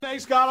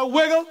Snake's got a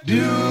wiggle,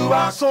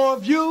 so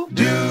have you.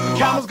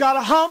 Camel's got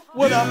a hump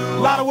with a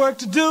lot of work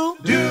to do.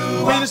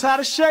 Venus had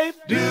a shape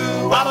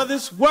out of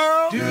this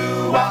world.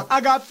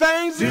 I got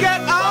things to get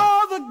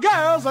all the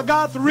girls. I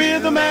got the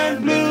rhythm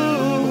and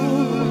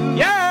blues.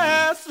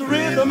 Yes, the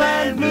rhythm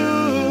and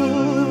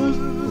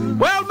blues.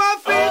 Well, my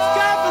feet's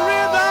got the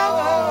rhythm,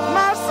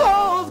 my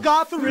soul's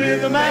got the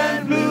rhythm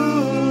and blues.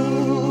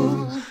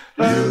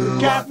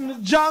 Cat in the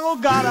jungle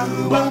got a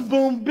boom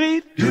boom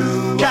beat.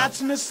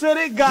 Cats in the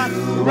city got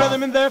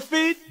rhythm in their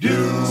feet.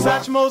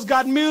 Satchmo's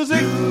got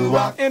music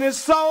in his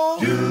soul.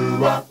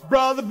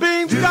 Brother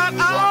Bean's got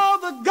all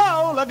the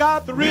gold. I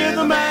got the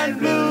rhythm and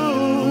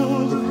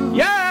blues.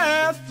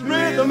 Yes, the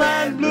rhythm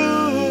and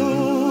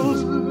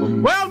blues.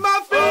 Well, my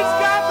feet's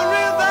got the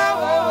rhythm,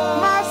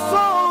 my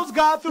soul's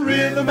got the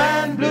rhythm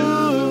and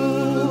blues.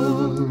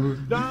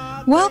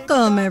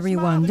 Welcome,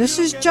 everyone. This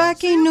is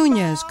Jackie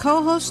Nunez,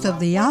 co-host of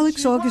the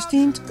Alex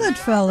Augustine's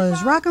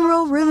Goodfellas Rock and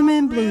Roll Rhythm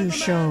and Blues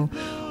Show.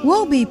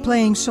 We'll be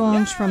playing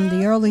songs from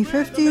the early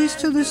 50s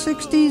to the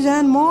 60s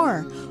and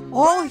more.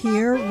 All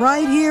here,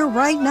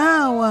 right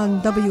now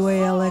on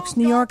WALX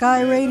New York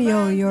I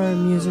Radio, your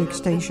music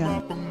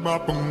station.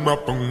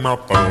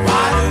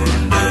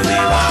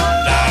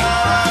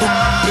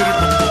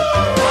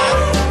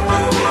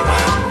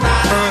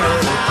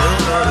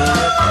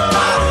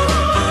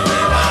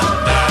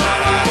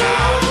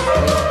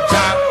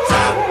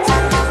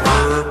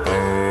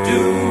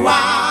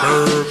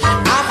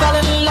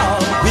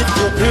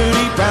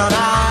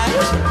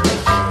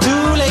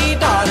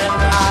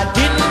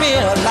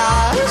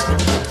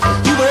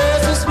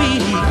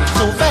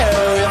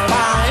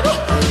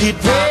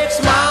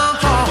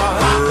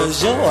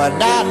 You're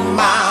not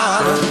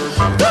mine.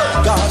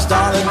 Gosh,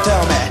 darling,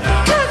 tell me,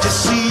 can't you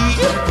see?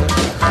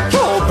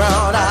 Your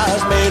brown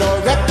eyes made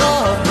a wreck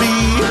of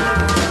me.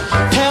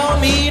 Tell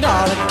me,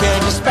 darling,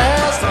 can you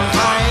spare some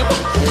time?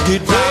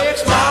 It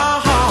breaks my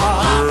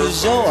heart,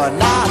 'cause you're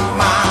not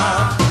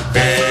mine.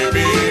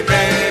 Baby,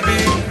 baby,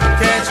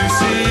 can't you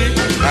see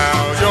how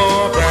your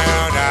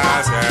brown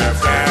eyes have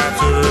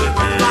captured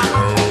me?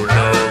 Oh,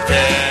 no,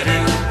 Daddy.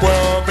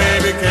 Well,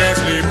 baby, can't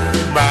sleep.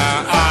 My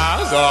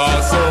eyes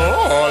are so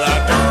all I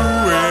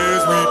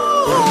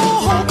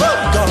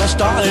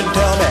darling,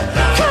 tell me,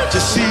 can't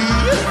you see?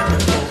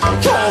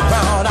 Your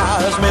brown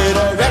eyes made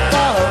a wreck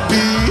of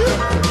me.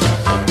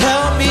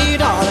 Tell me,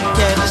 darling,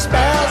 can you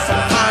spare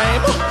some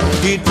time?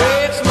 It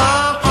breaks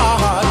my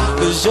heart,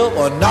 'cause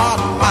you're not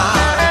mine.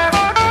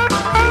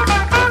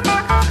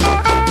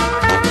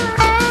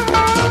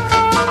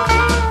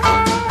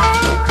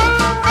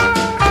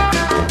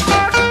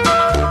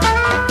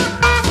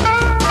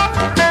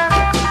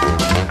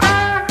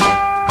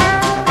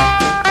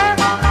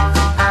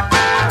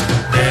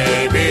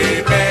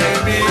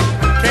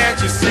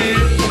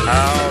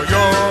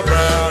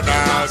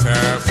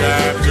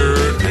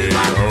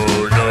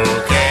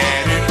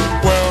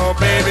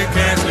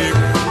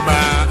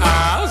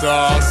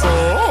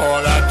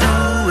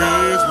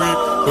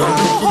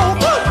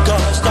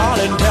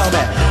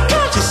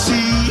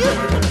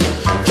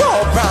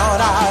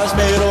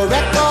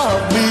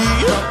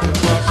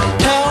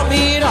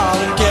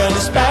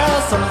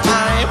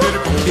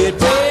 It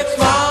breaks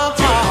my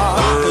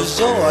heart, 'cause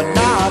you're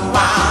not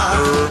mine.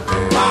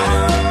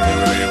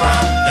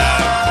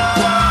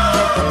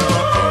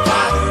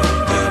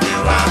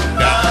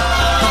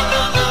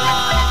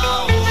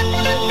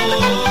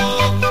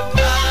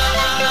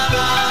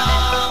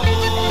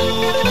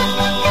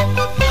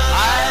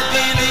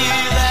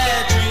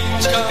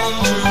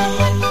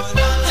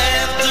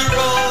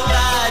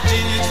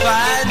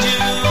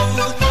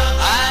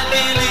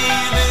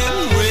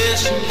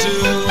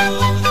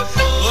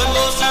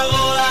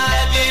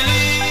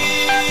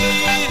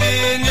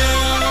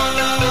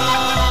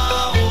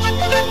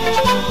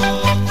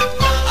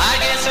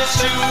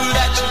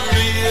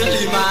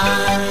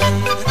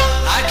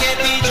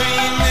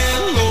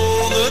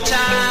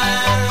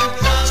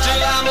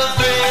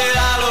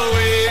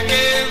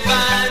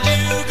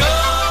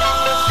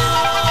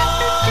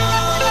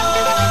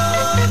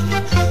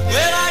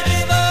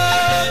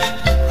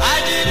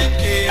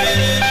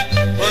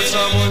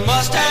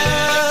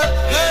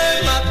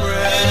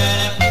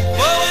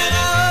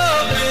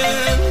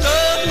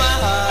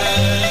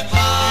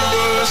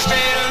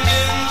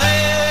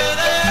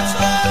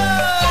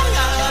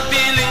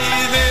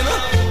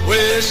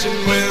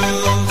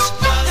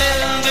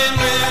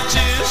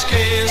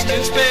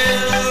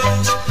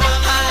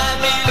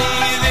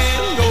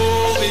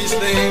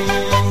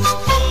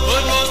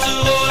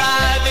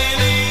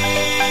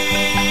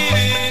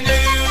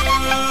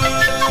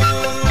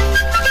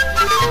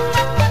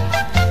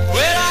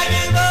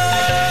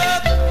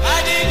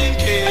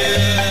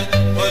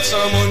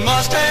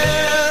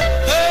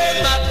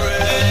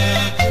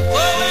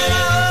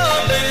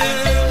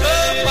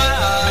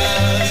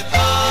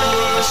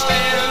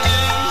 Standing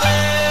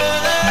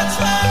there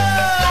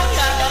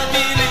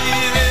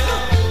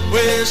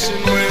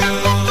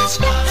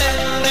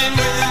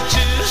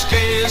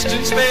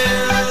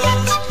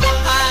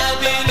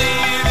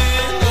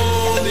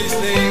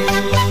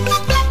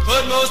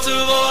Most of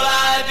all,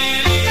 I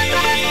believe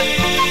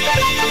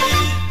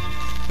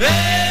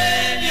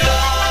in you.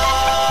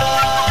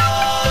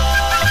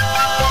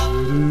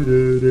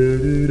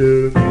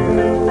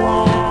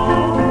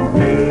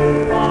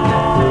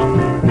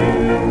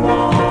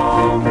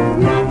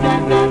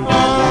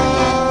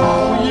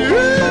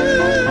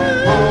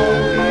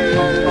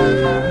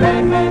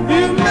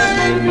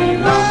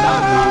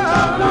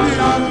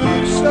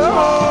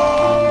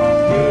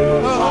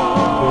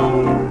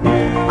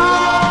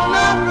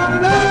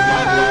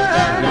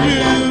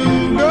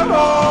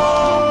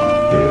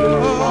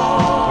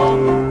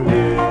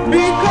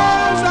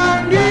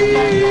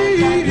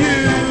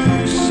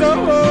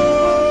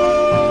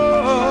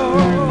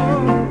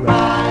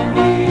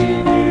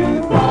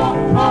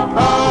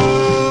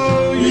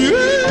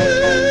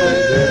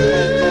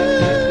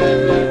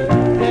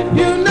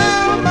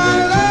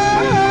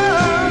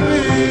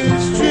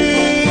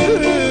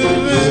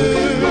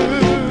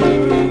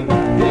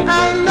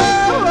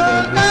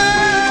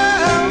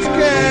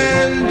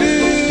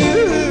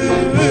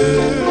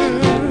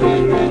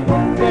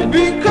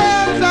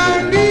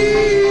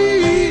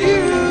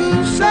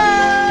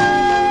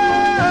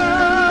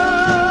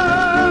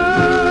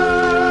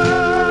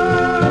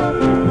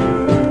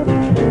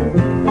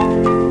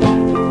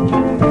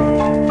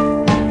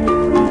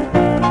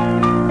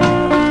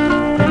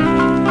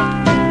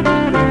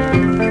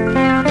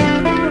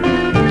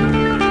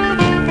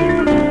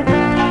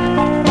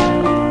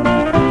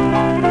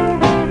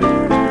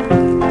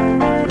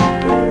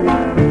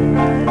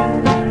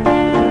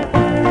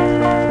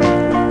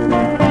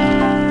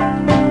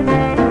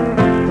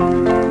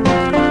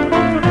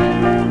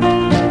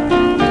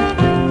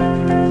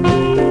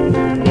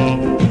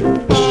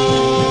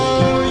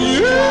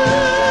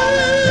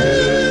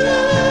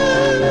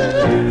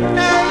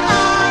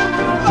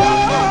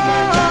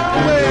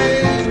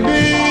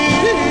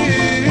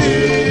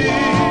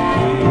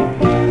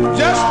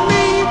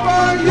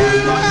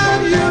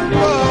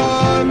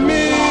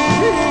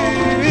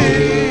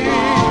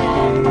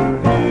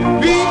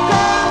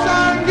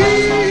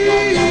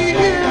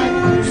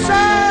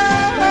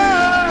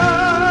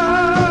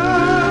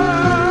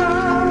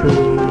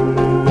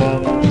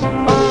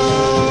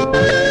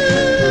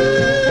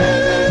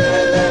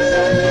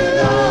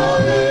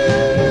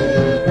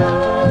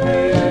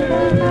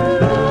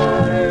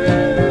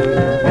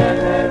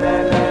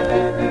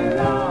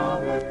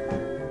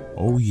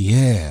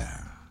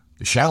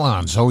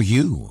 Shallons, Oh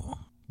You.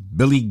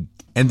 Billy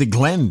and the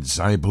Glens,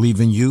 I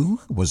Believe in You,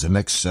 was the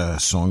next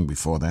song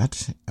before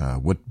that,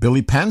 with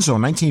Billy Panzo,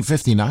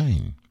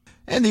 1959.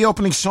 And the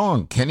opening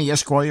song, Kenny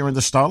Esquire and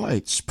the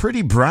Starlights,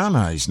 Pretty Brown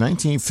Eyes,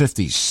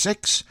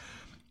 1956.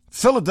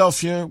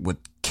 Philadelphia with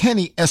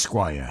Kenny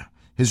Esquire.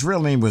 His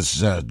real name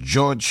was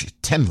George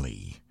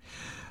Tenley.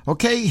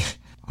 Okay,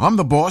 I'm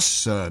the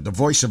boss, the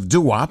voice of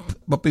doo-wop,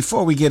 but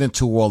before we get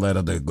into all that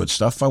other good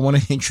stuff, I want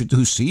to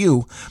introduce to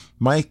you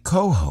my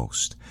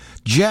co-host,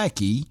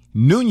 Jackie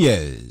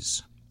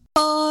Nunez.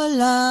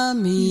 Hola,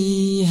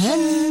 mi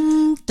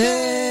gente.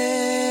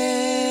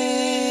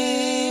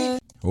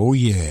 Oh,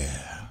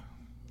 yeah.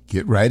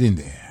 Get right in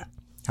there.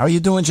 How you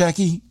doing,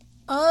 Jackie?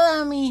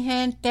 Hola, mi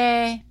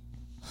gente.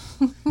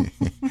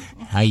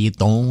 How you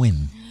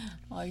doing?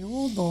 How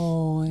you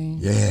doing?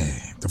 Yeah,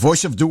 the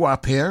voice of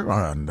doo-wop here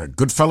on the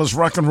Goodfellas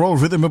Rock and Roll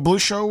Rhythm and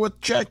Blues Show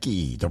with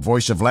Jackie, the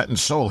voice of Latin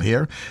Soul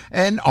here,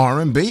 and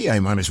R&B, I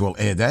might as well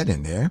add that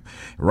in there,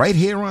 right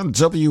here on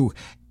WALXNY.com.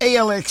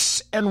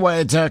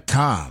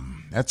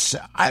 That's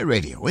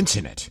iRadio,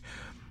 Internet.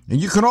 And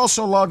you can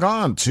also log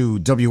on to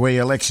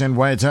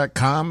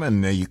WALXNY.com,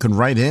 and you can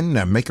write in,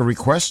 make a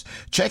request.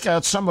 Check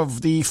out some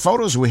of the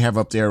photos we have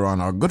up there on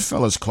our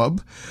Goodfellas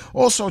Club.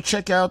 Also,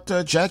 check out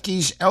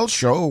Jackie's L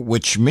Show,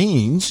 which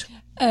means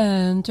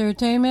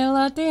Entertainment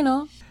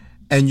Latino.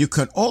 And you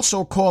can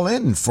also call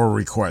in for a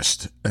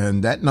request,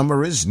 and that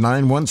number is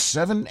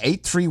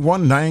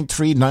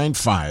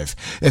 917-831-9395.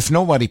 If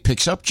nobody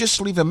picks up, just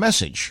leave a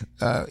message,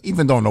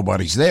 even though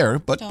nobody's there,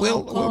 but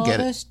we'll get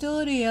it. The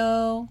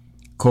studio.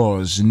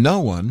 'Cause no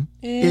one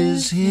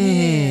is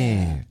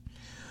here.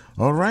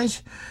 All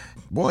right?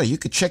 Boy, you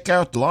could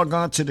log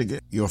on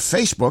to your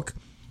Facebook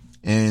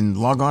and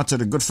log on to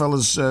the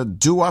Goodfellas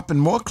Doo-Wop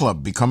and More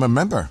Club. Become a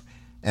member.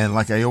 And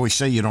like I always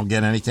say, you don't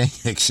get anything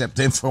except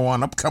info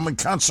on upcoming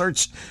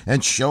concerts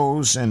and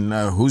shows and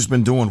who's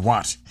been doing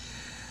what.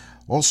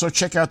 Also,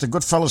 check out the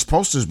Goodfellas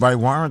posters by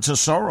Warren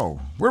Tesoro.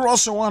 We're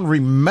also on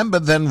Remember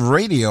Then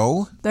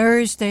Radio.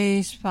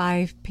 Thursdays,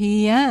 5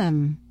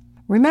 p.m.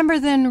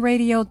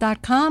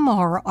 RememberThenRadio.com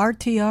or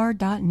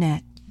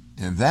RTR.net.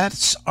 And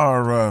that's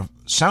our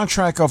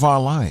soundtrack of our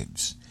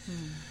lives.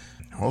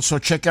 Also,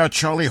 check out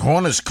Charlie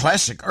Horner's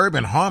classic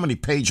Urban Harmony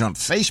page on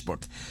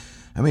Facebook.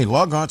 I mean,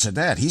 log on to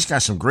that. He's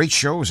got some great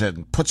shows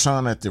that puts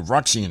on at the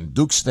Roxy and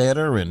Duke's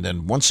Theater and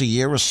then once a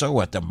year or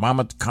so at the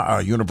Monmouth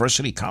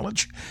University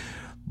College.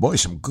 Boy,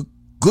 some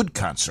good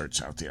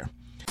concerts out there.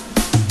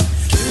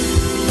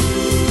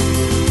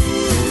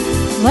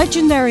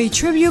 Legendary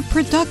Tribute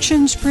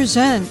Productions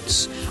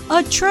presents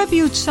a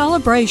tribute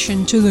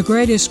celebration to the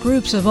greatest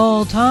groups of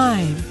all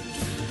time.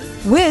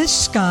 with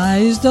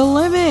Sky's the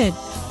Limit,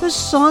 the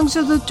songs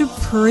of the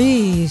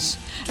Duprees,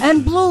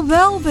 and Blue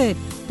Velvet,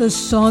 the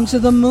songs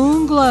of the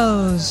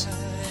Moonglows,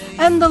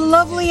 and the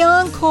lovely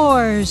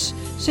Encores,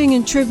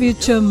 singing tribute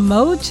to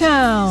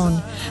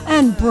Motown,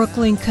 and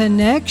Brooklyn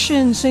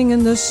Connection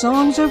singing the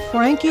songs of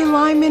Frankie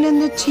Lyman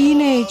and the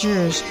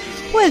Teenagers,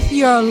 with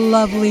your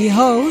lovely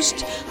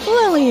host,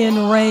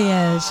 Lillian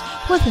Reyes,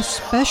 with a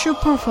special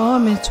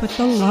performance with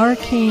the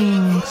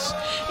Larkings.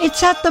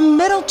 It's at the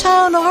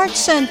Middletown Arts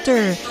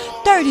Center,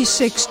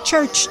 36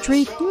 Church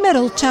Street,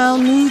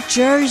 Middletown, New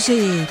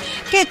Jersey.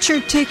 Get your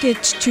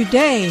tickets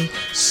today,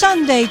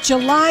 Sunday,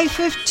 July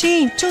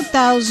 15,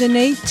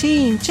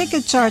 2018.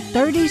 Tickets are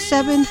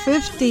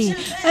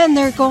 $37.50 and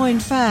they're going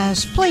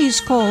fast.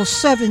 Please call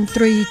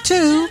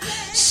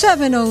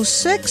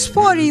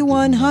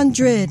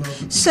 732-706-4100,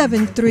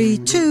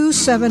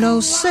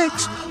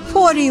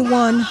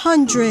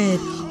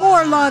 732-706-4100,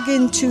 or log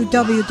into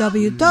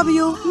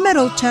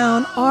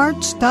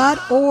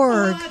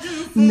www.middletownarts.org.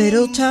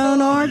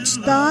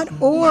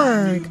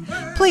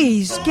 middletownarts.org.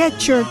 Please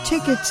get your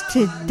tickets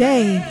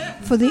today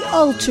for the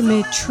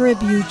ultimate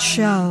tribute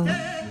show.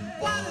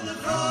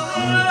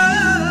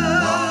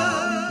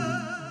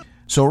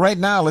 So right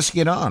now, let's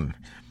get on.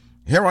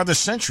 Here are the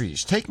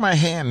Centuries. Take My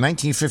Hand,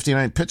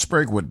 1959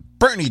 Pittsburgh with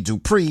Bernie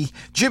Dupree,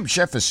 Jim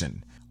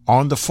Jefferson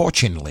on the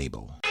Fortune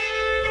label.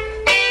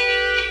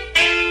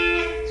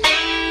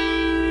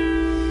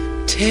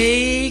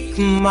 Take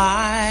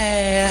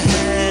my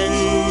hand.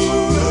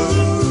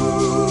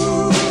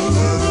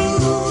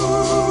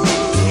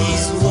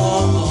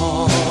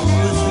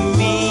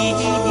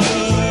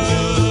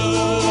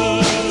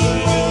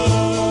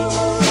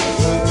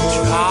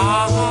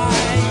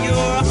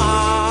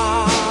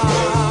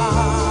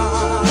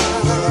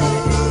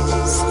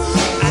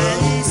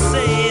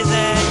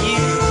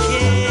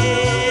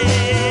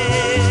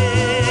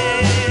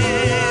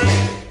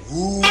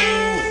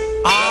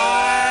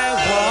 I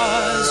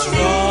was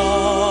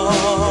wrong.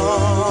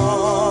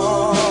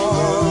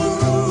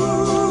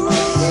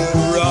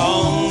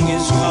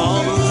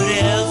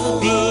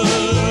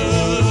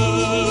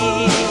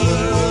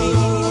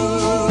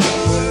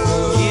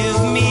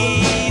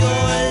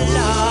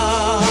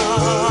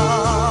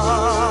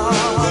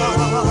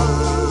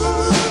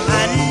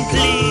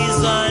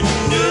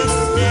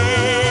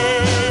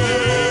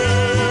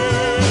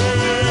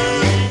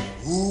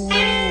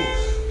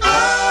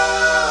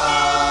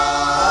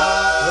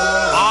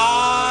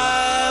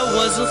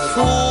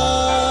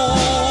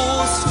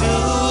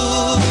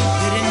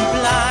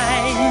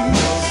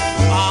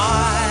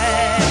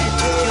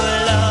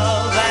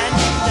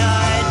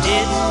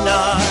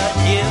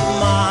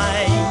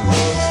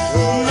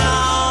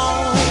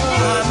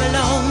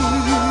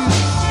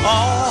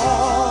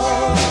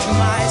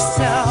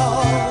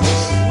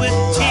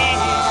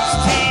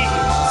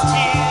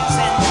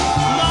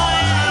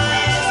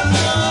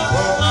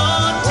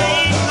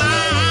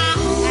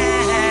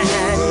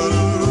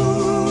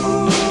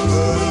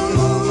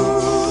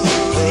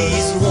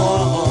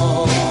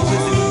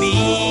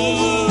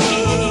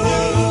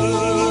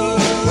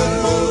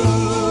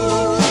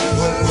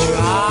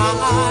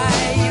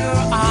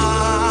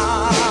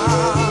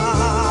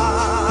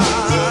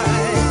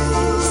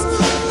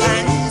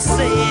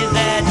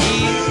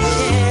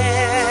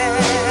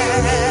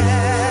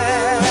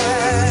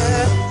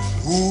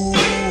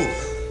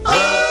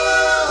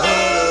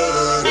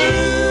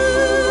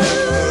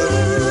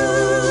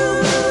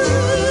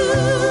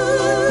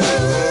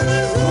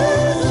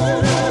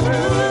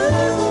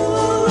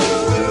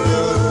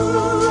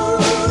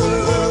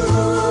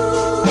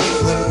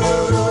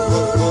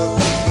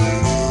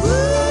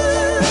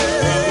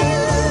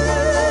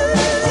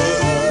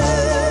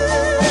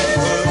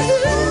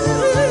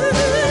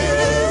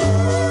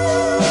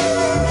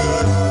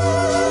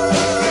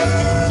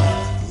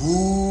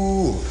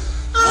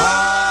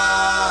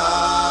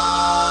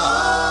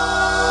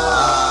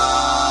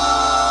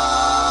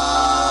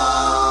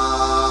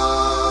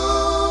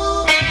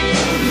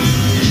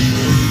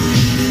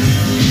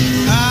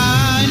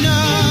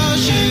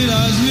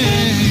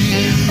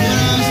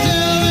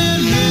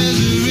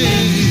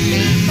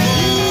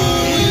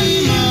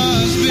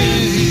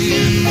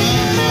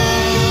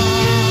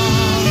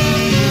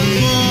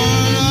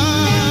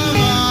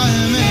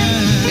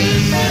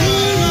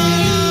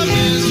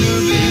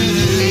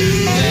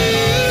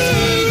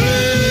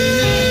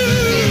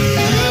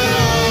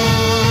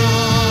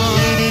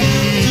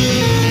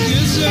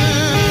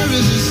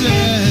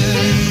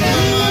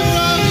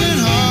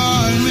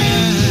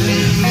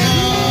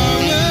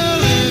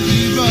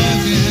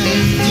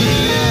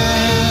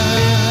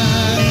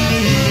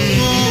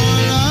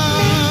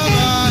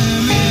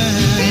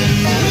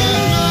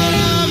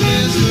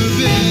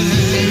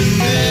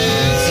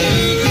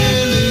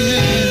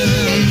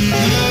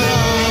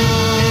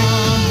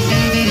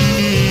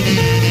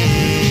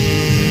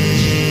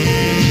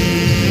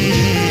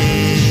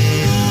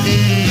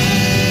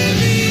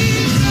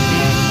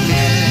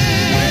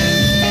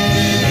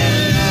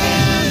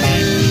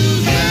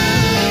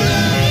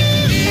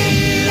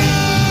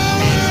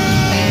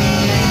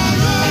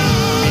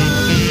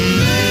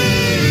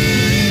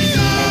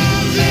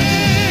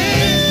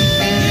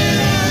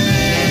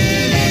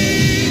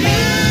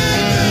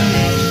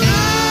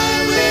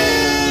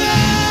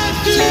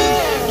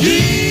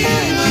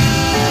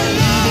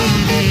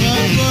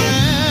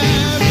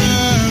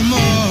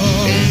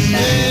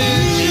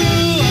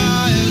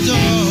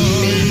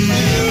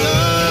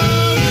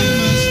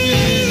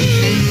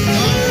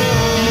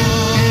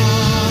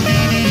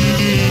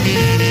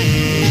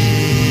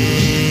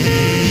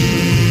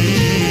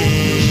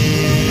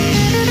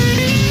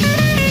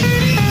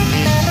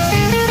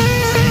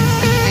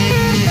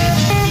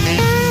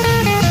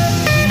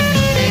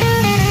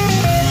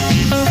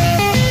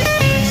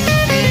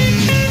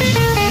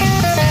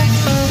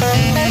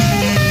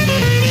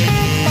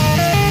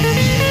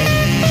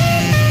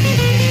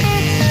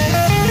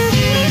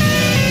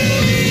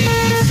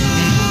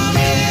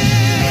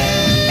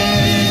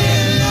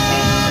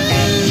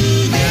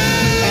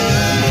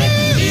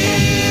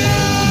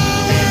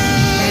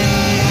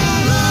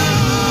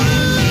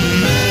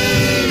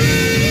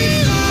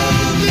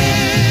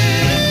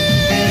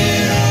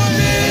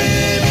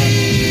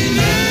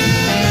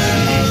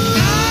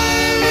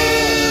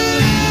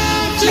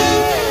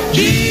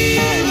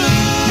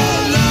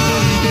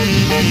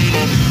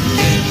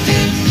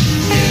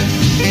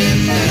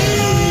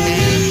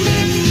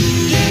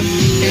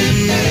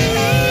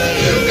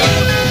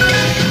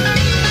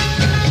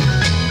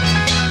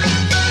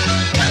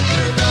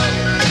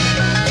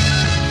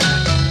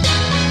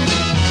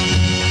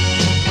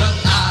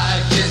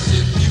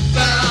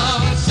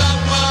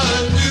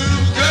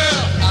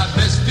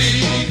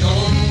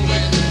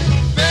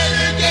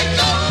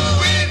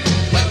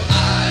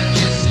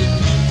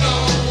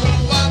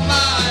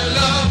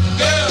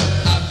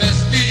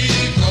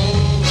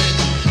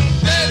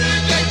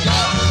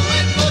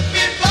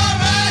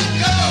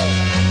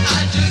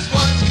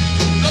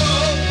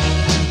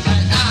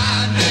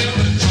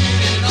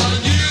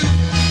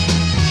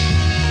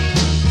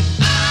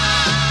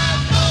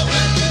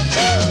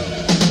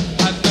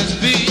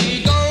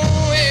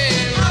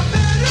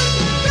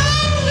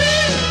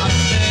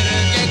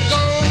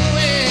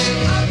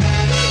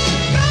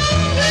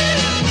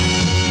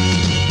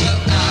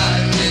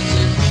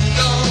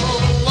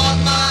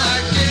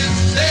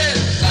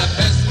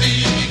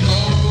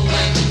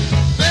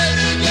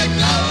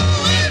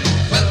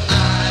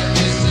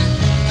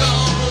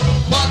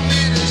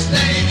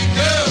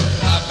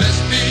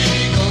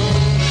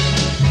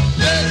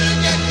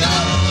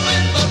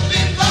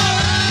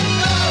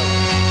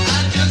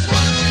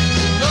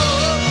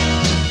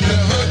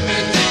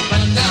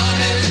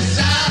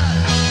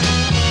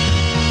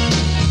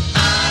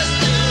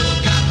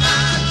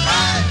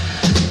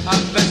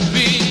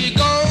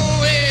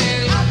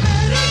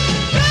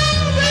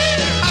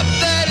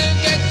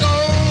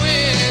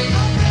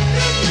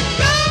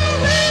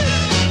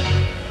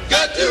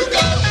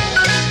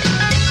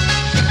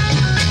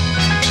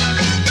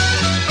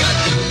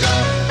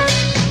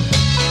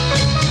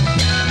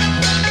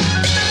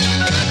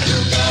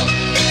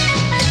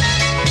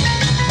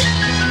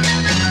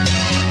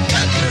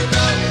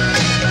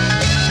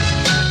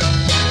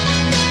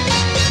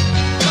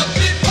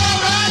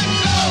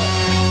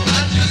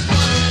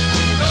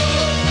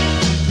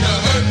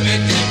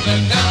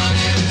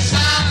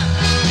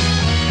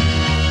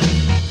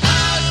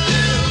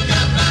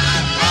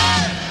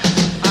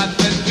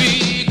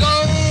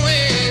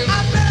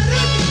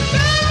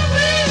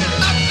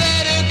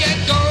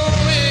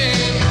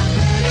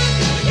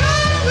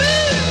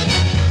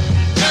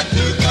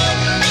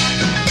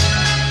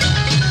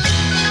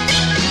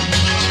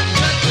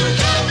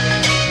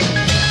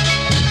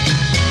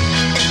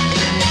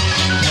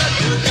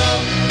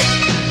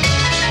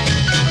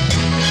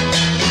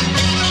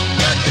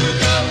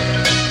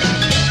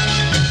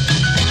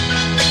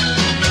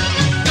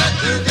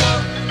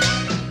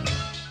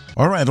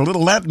 right, a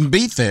little Latin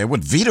beat there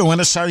with Vito and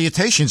his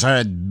salutations.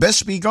 I'd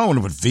best be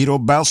going with Vito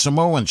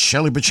Balsamo and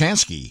Shelley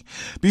Bachansky.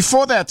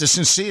 Before that, the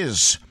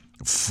Sinceres,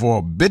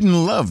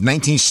 Forbidden Love,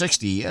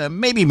 1960.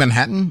 Maybe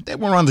Manhattan. They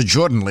were on the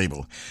Jordan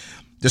label.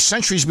 The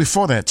centuries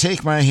before that,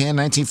 Take My Hand,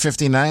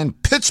 1959.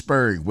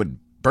 Pittsburgh with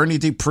Bernie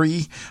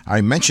Dupree. I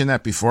mentioned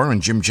that before,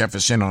 and Jim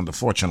Jefferson on the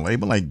Fortune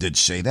label. I did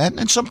say that.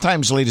 And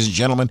sometimes, ladies and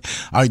gentlemen,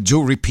 I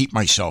do repeat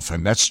myself,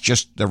 and that's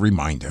just a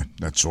reminder.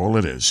 That's all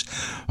it is.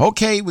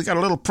 Okay, we got a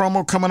little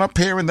promo coming up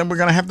here, and then we're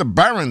going to have the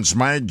Barons,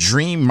 My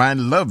Dream, My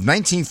Love,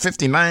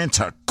 1959,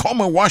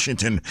 Tacoma,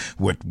 Washington,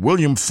 with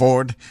William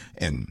Ford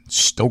and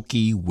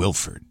Stokey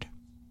Wilford.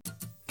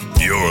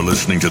 You're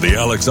listening to the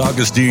Alex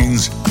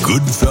Augustine's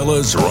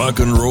Goodfellas Rock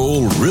and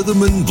Roll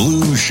Rhythm and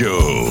Blues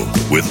Show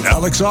with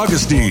Alex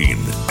Augustine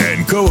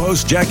and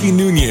co-host Jackie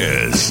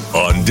Nunez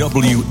on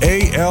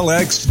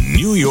WALX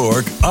New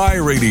York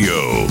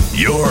iRadio,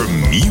 your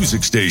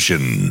music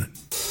station.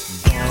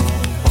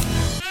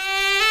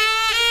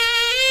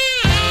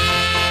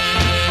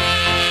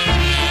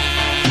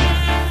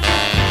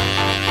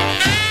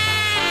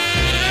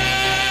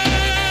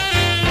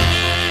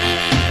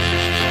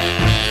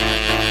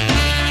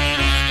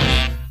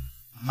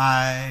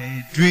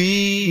 My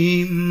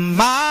dream,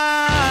 my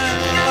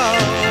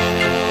love,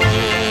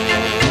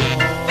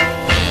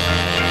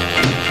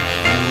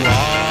 you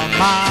are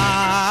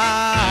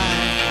my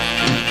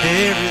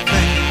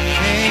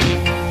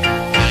everything.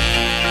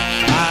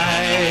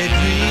 My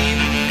dream,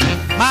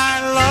 my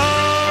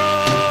love,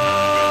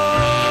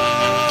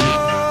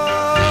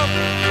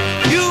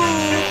 you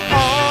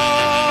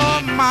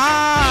are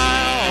my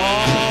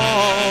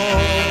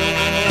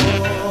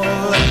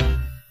all.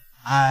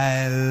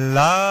 I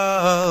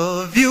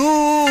love you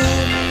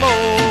more,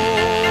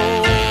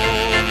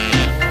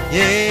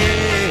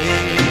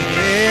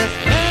 yes,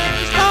 than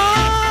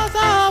stars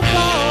above.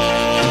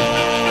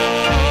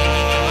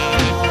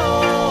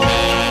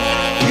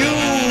 You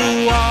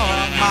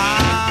are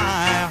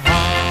my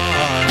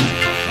heart,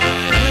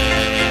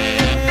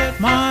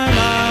 my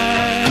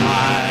life,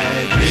 my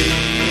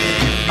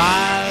dream,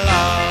 my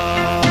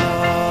love.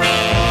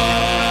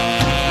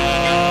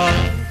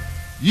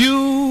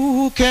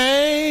 You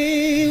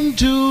came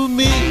to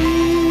me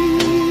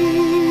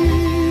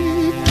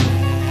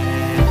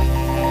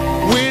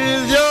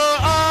with your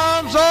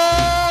arms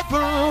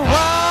open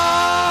wide,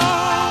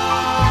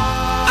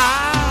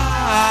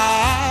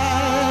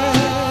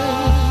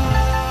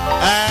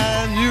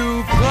 and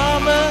you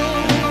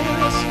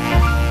promised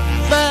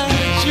that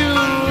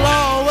you'll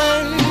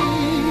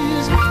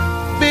always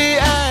be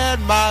at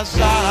my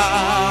side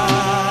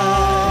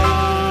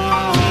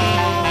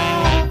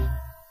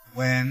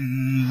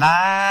when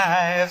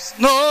life's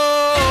no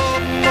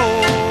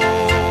more.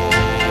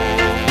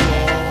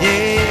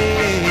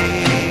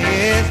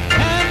 Yes,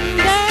 and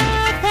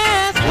death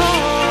has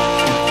come.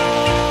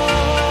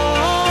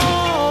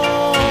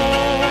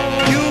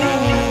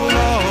 You'll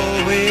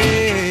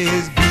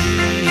always be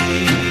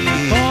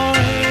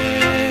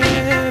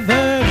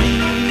forever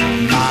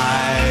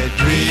my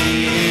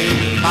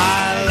dream,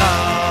 my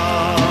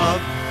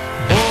love.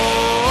 Oh,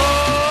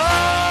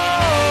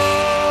 oh,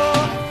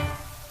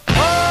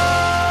 oh.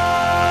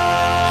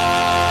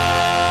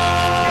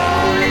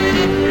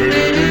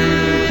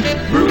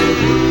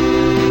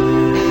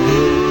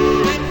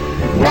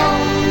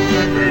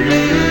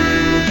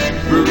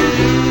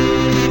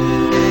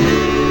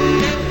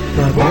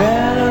 The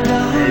girl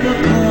around the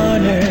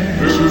corner,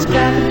 she's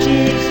got the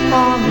cheeks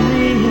on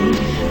me.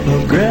 The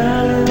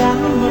girl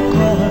around the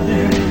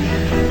corner,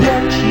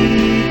 what she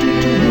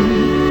do,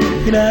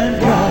 and I'm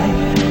right.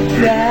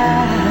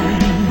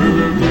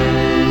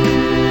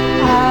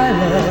 I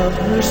love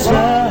her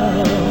so.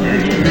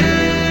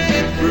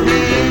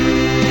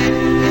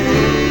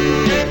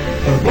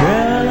 The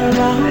girl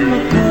around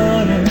the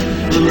corner,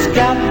 she's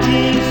got the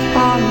cheeks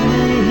on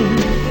me.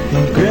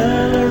 The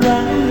girl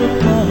around the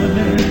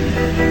corner,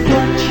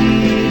 what she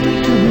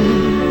do,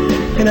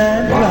 and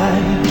I'm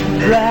right.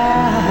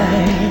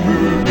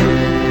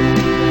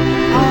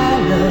 I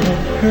love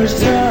her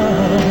so.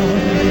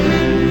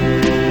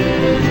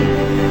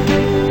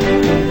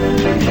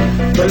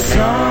 The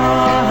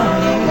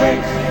sun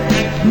wakes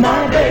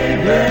my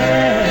baby,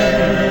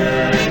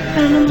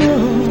 and the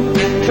moon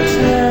puts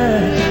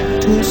her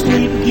to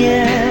sleep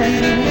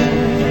again.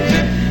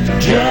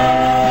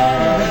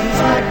 Just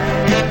like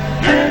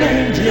an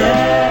angel.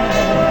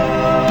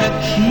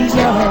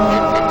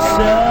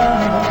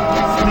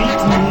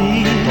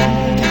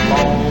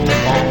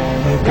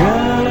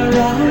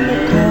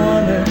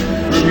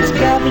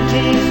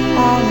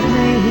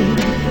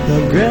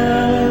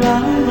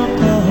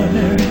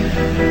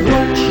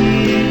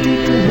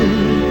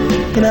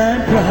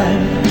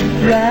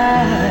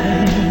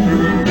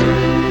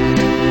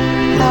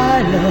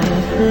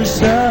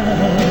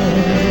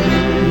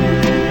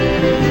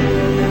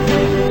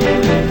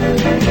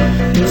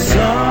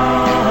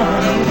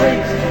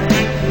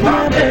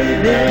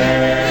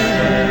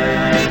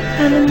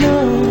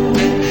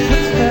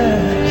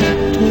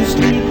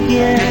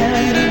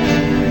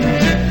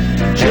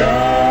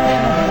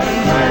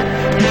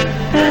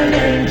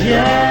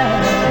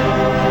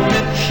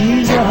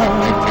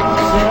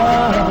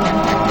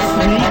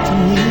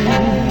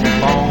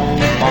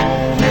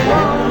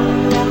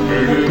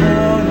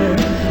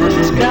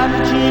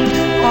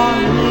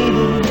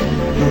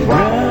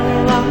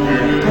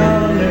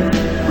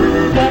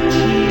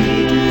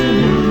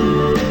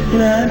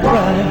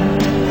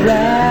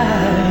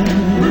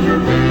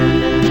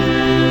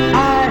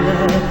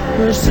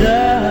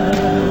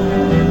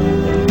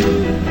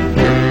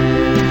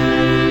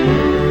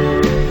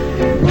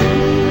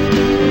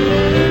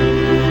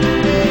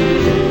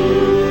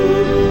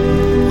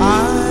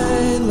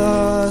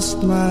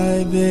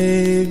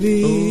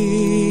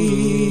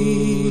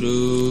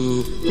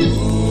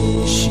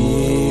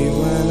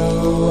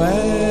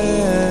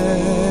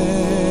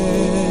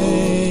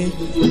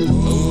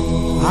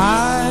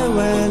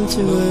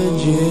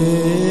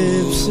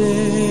 gypsy.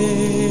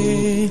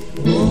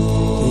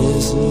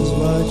 This is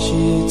what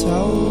she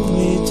told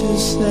me to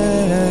say.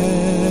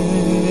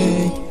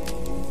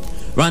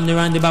 Run the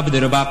bop the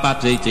bop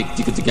bop say chick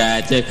chick chick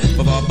chick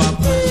bop bop bop.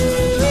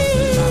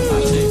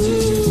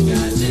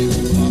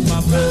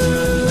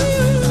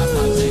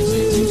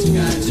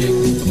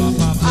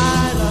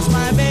 I lost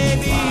my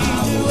baby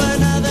to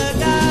another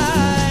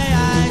guy.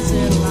 I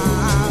said,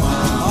 Mom,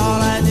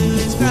 all I do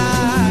is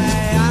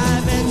cry.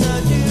 I've been so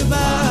too,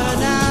 but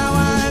now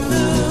I'm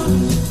blue.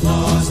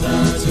 Lost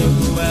her too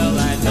well,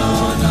 I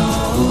don't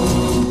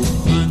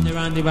know.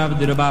 Run the bop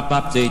the bop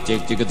bop say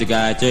chick chick chick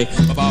chick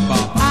bop bop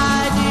bop.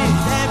 I did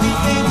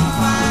everything to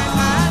find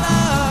my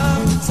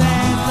love.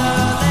 Sent the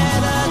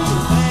letter to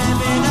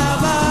heaven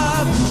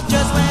above.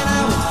 Just when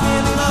I was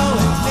feeling low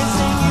and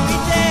missing you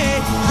each day,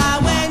 I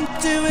went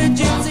to a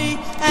gypsy,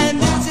 and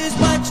this is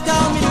what she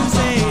told me to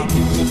say.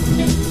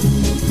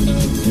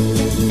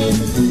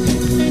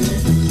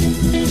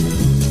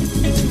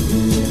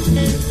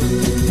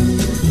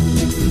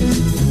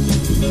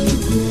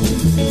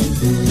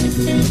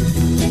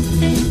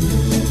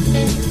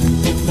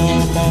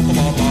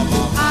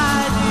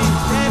 I did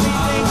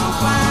everything to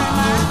find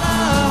my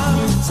love.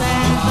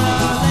 Sent the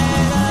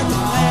letter to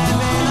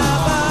heaven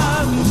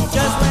above.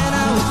 Just when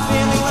I was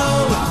feeling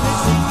low and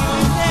missing you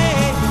each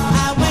day,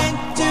 I went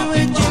to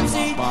a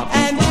gypsy,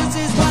 and this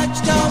is what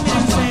she told me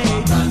to say.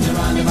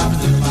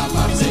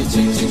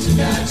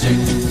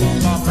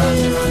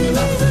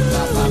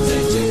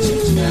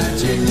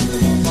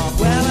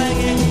 Well, I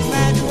gave you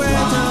magic words,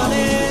 a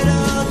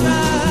little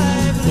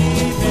dry,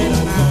 believe it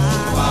or not.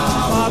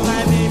 Of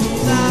my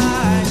baby's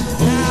eyes,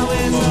 now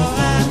we're so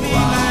happy,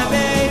 my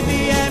baby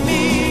and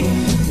me.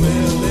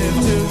 We'll live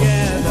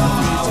together,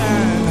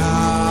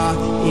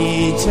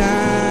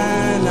 eternity.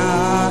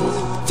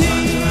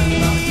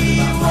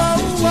 Whoa,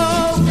 whoa,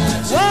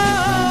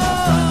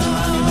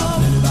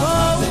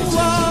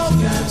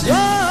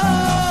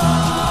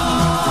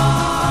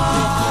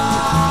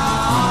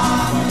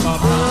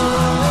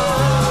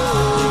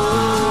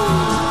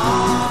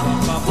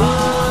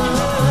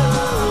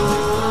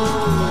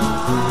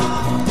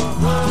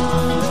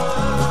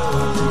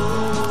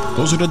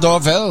 Those are the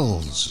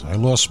Darvells. I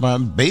Lost My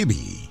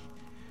Baby.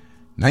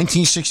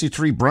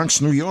 1963 Bronx,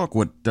 New York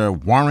with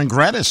Warren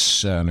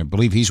Gratis. And I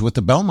believe he's with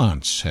the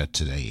Belmonts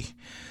today.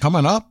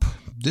 Coming up,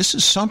 this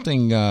is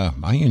something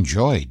I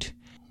enjoyed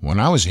when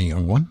I was a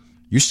young one.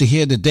 Used to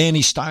hear the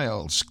Danny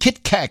Styles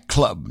Kit Kat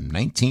Club,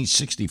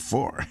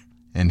 1964.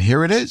 And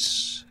here it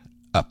is,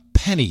 A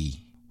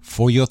Penny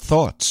for Your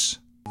Thoughts.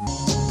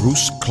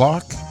 Bruce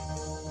Clark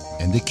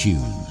and the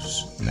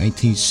Q's,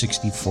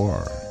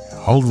 1964.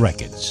 Hold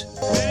records.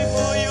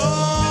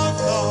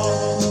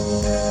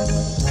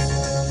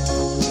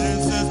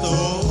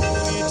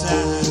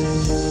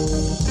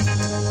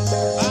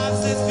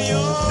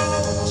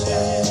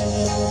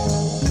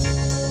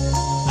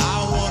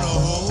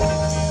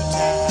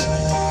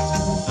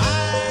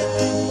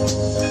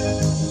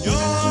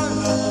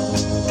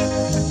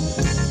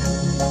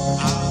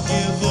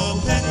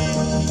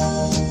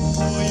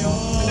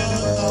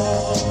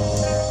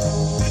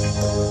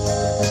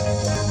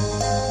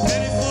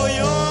 Penny for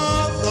your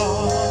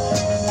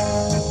thought.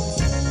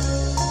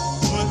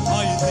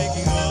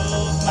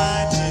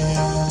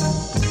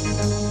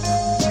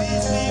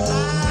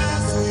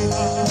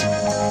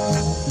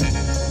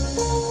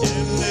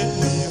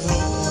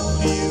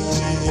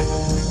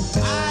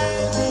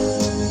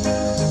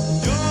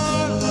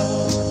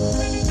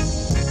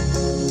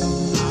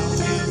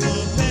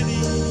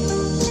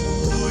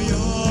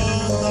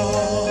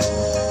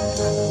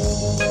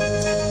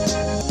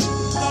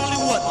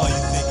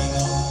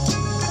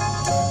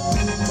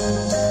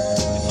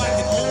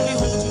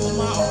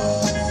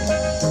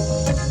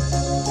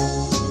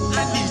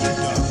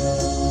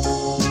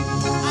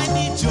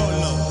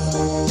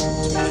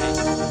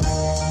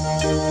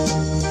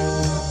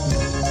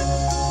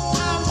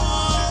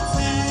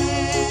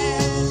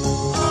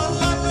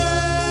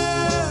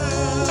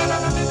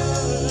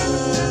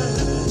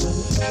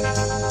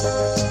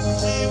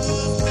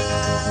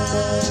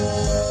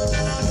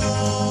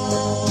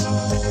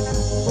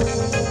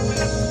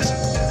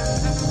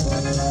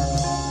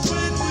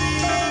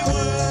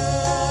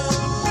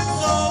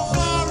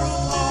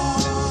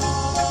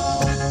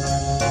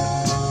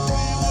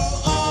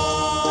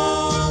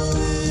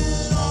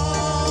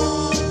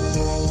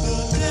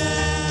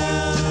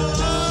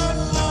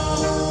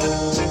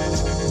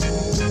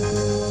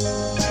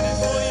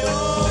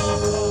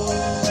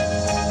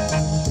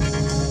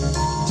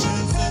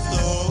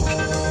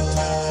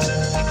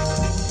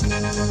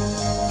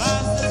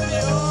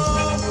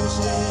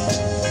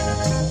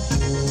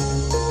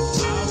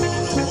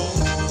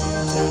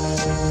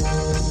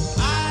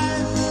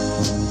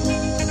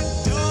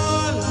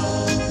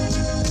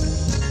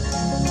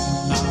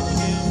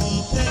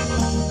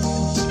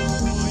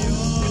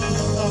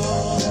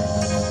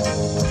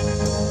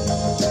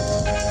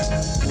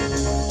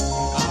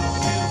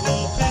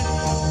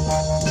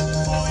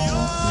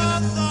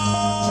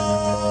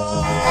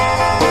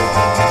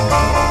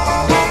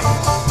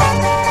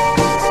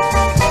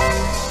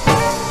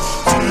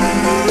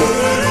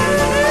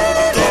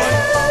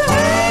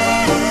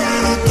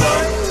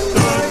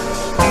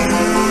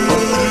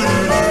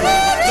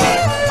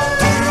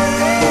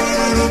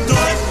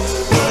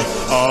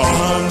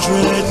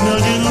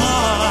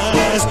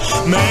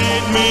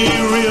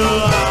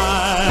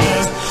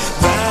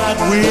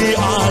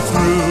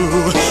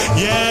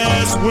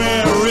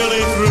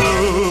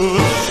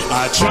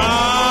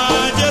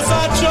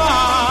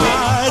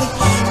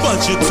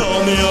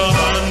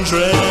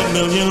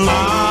 million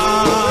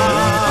lies.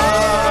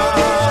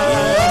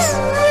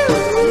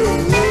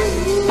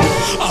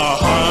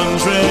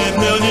 100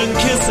 million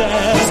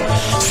kisses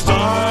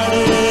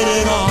started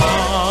it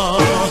all.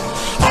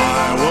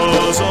 I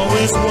was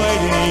always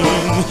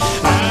waiting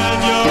at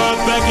your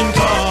beck and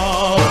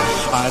call.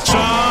 I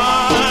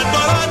tried,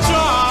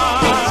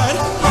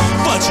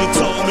 but you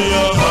told me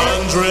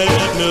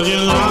 100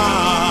 million lies.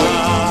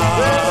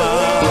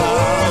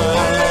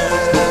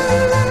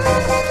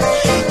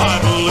 I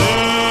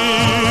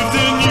believed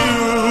in you,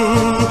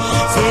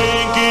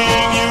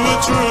 thinking you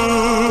were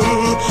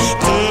true.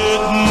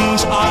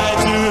 Didn't I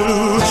do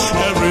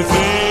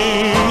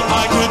everything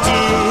I could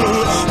do?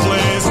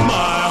 Place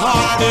my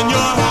heart in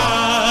your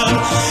hand,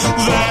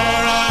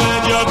 there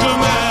at your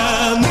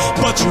command.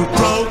 But you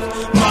broke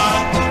my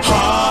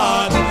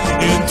heart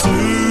in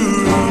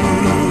two.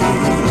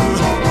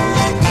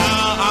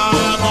 Now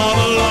I'm all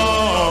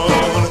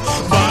alone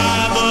by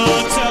the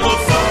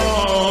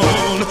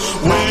telephone,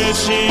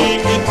 wishing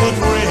it would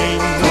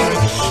ring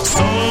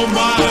so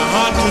my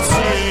heart could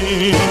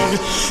sing.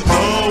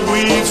 Though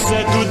we've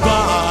said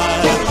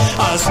goodbye,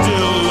 I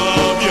still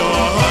love your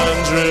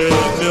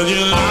 100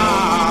 million lies.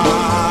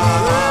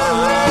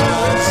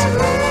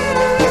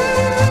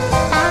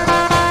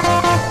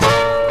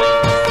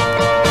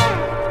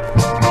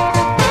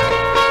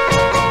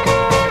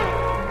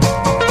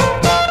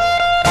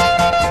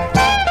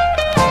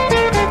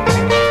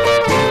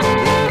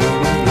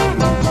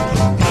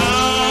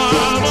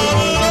 I'm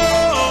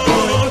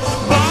alone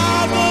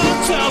by the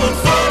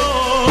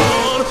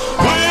telephone,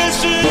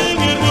 wishing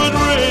it would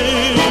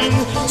ring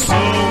so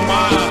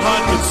my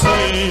heart could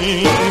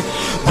sing.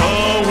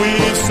 Though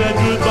we've said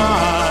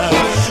goodbye,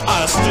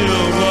 I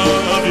still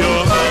love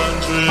your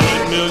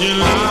 100 million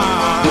lies.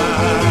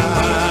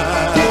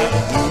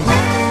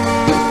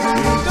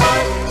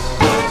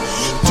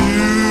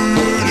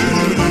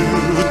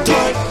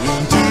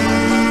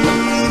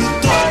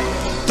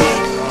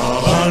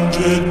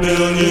 100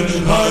 million,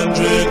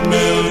 100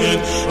 million,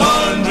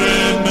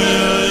 100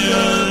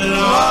 million lies.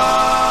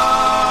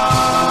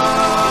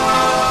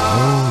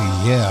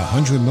 Oh, yeah,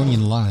 100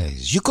 million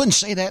lies. You couldn't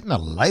say that in a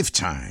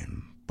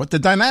lifetime. But the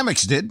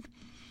Dynamics did.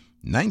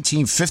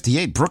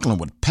 1958 Brooklyn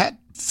with Pat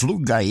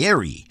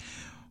Flugaieri,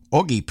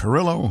 Augie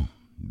Perillo,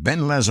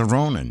 Ben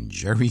Lazzarone, and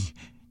Jerry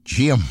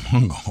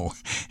Giamongo.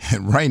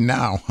 And right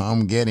now,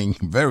 I'm getting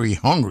very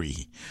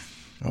hungry.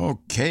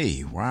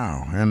 Okay,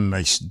 wow. And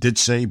I did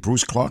say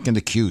Bruce Clark and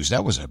the Q's.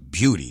 That was a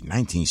beauty,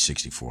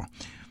 1964.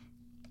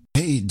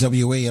 Hey,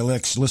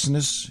 WALX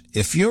listeners,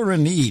 if you're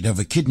in need of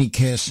a kidney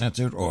care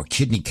center or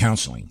kidney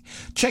counseling,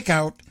 check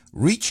out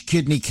Reach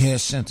Kidney Care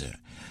Center.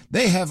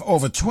 They have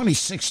over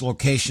 26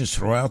 locations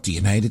throughout the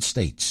United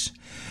States.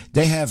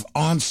 They have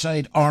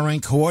on-site RN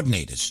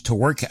coordinators to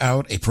work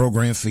out a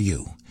program for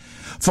you.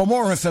 For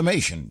more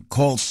information,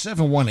 call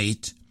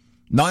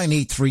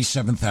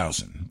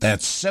 718-983-7000.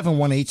 That's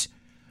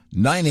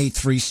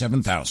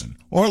 718-983-7000.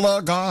 Or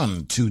log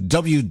on to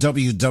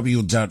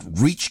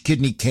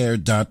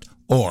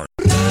www.reachkidneycare.org.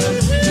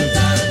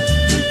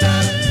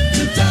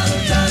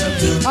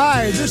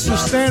 Hi, this is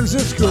Stan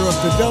Zisker of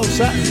the Del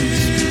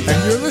Satins,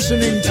 and you're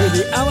listening to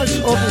the Alex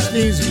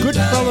Augustine's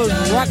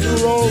Goodfellas Rock and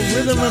Roll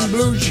Rhythm and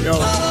Blues Show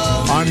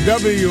on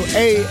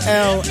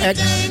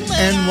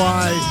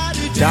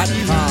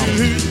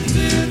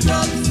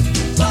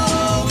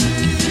WALXNY.com.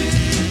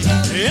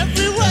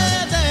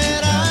 Everywhere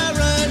that I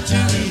run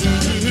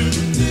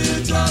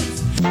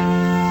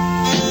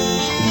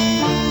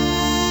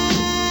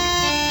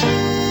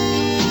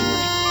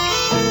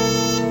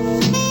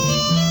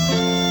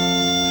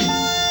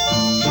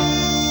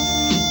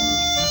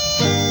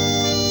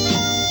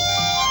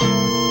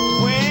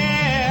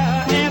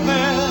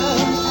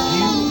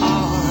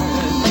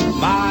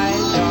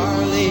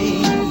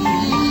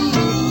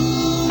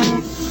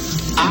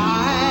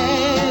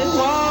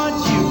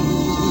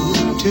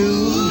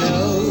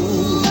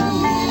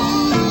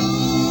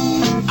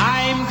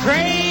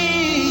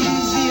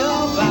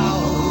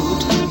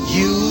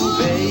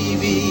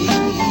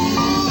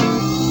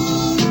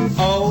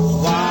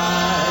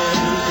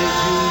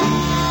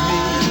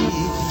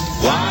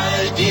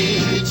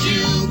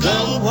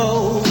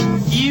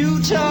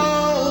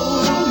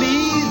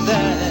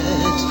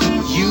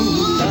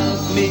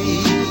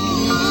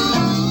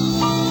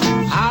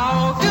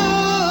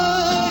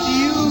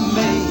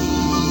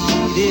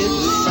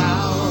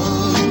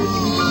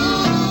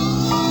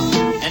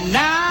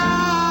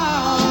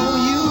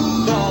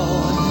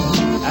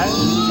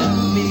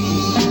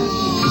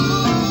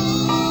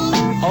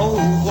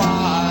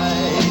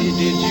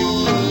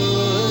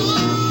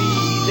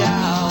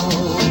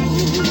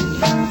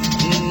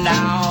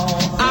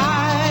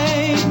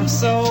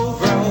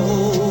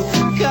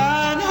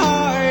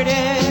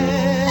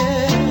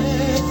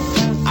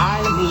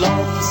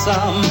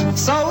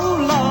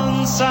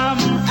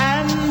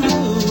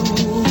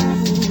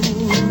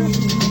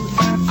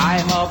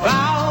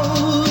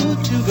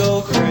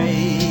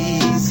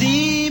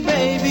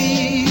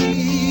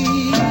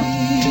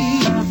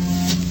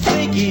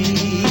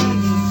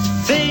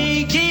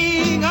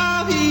Thinking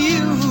of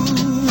you.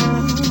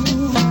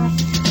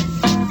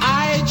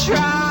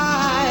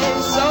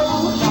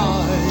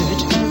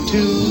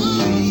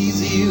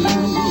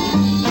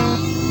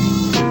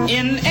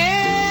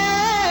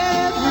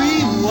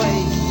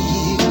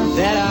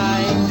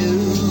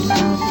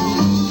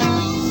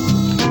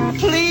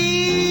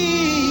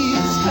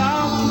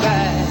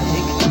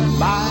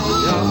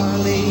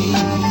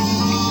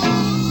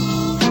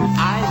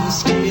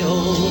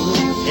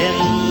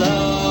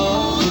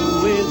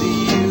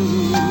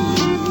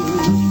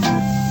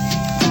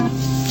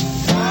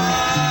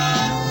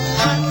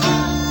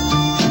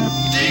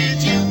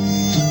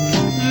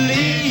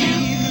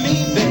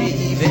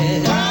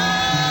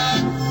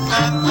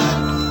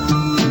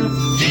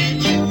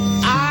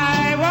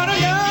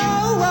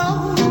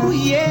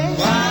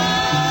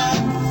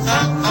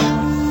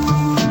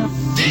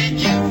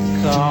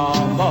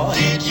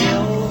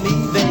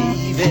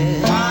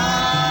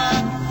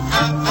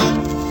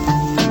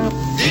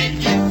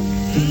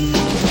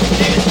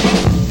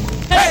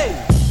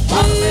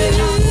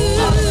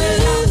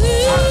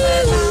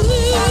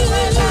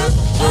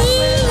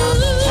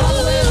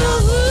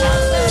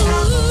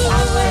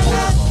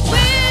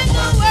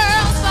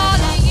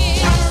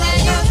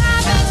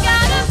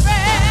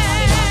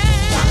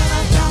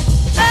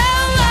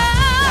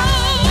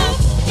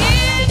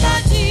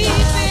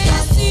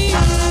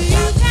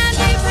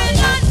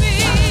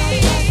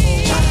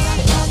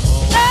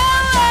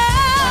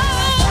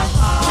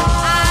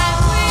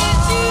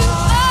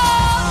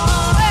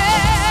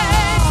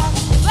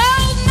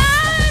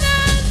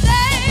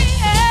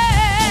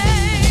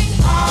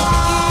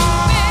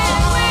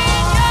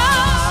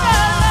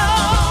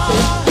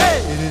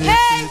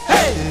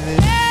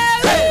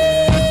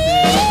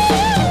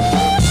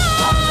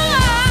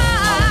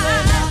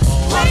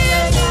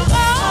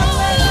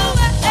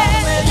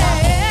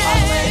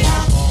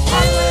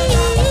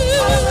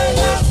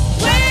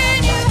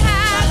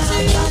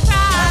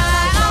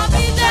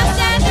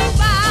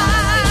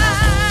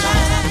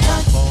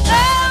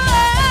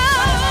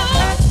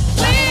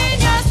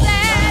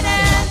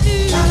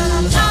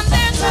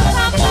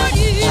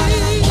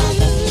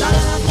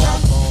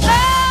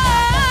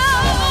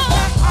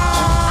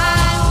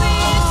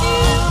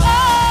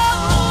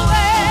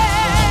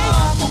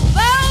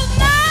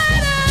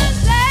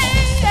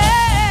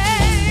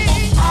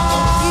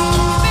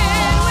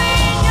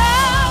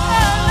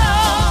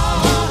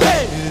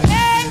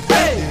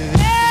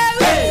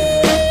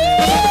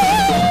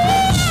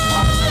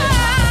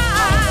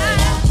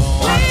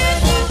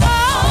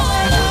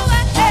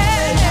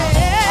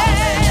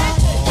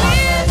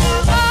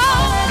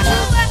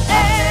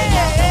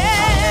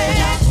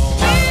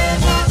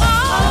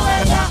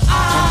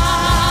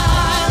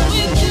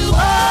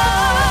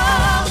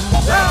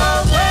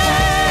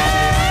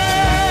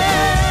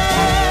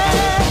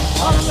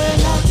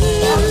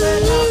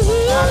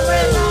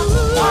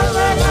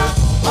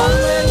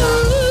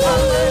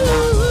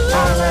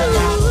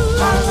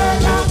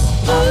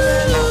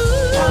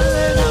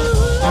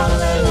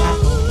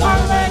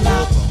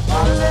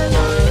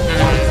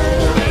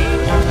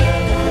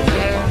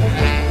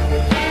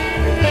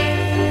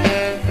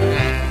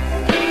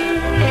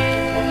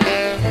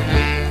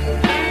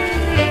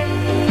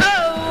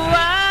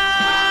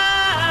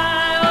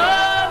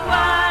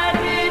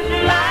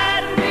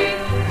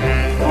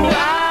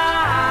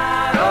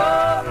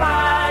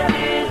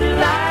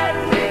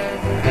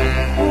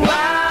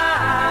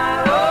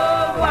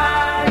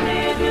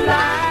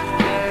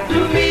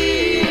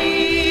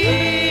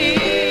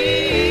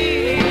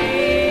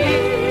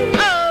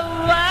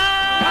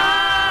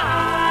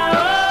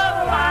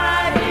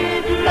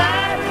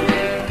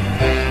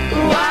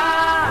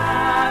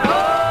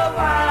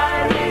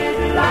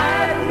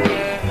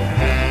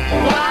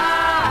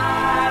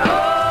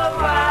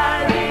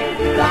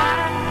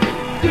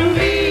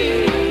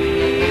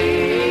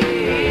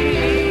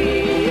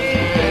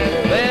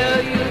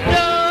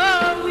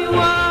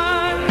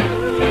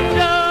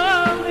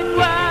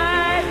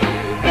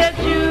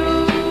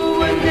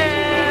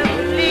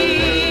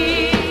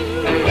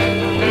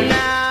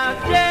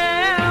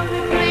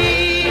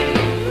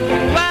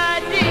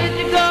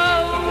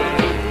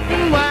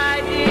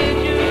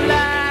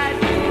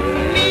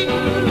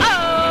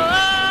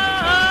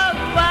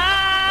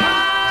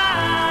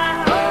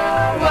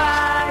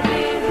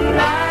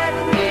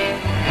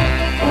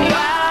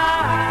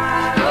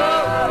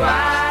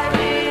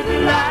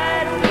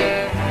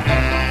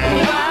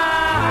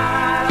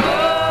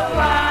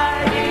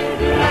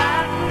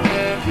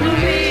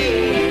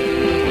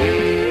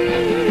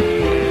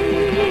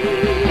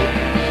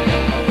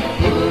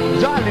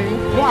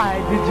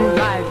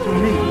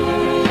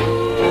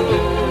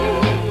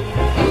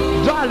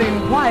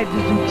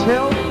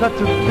 tell such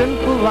a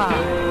sinful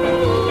lie.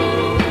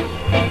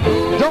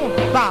 Don't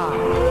sigh.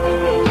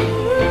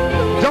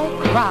 Don't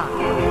cry.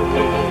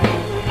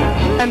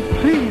 And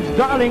please,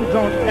 darling,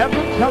 don't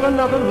ever tell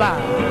another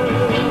lie.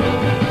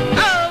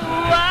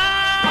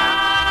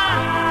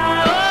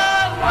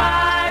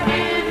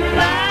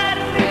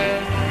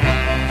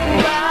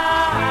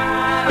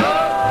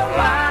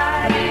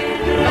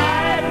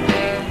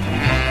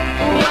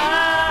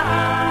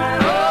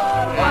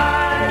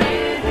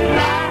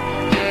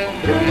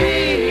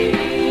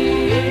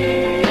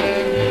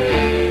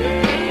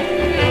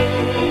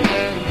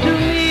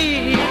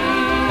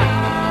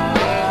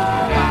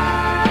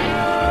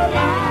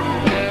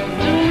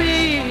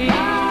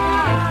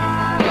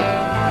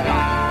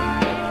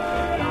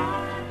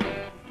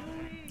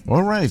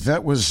 All right,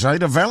 that was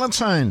Ida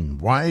Valentine.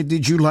 Why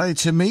Did You Lie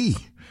to Me?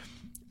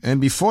 And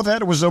before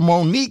that, it was the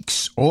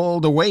Moniques, All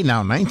the Way Now,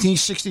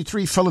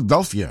 1963,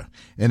 Philadelphia.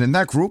 And in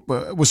that group,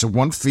 it was a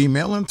 1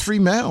 female and 3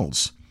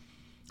 males.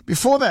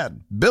 Before that,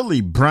 Billy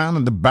Brown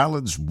and the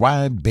ballads,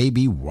 Why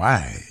Baby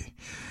Why?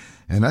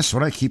 And that's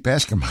what I keep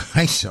asking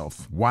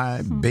myself,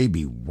 why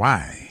baby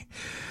why?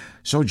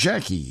 So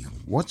Jackie,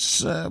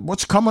 what's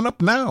coming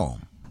up now?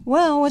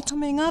 Well, what's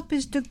coming up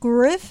is the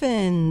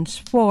Griffins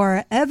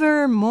for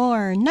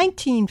Evermore,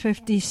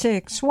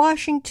 1956,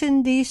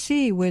 Washington,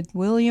 D.C., with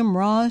William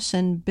Ross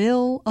and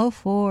Bill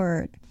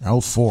Ford.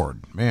 Al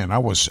Ford. Man, I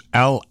was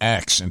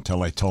Al-X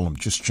until I told him,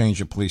 just change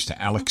it, please,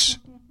 to Alex.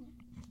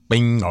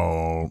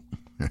 Bingo.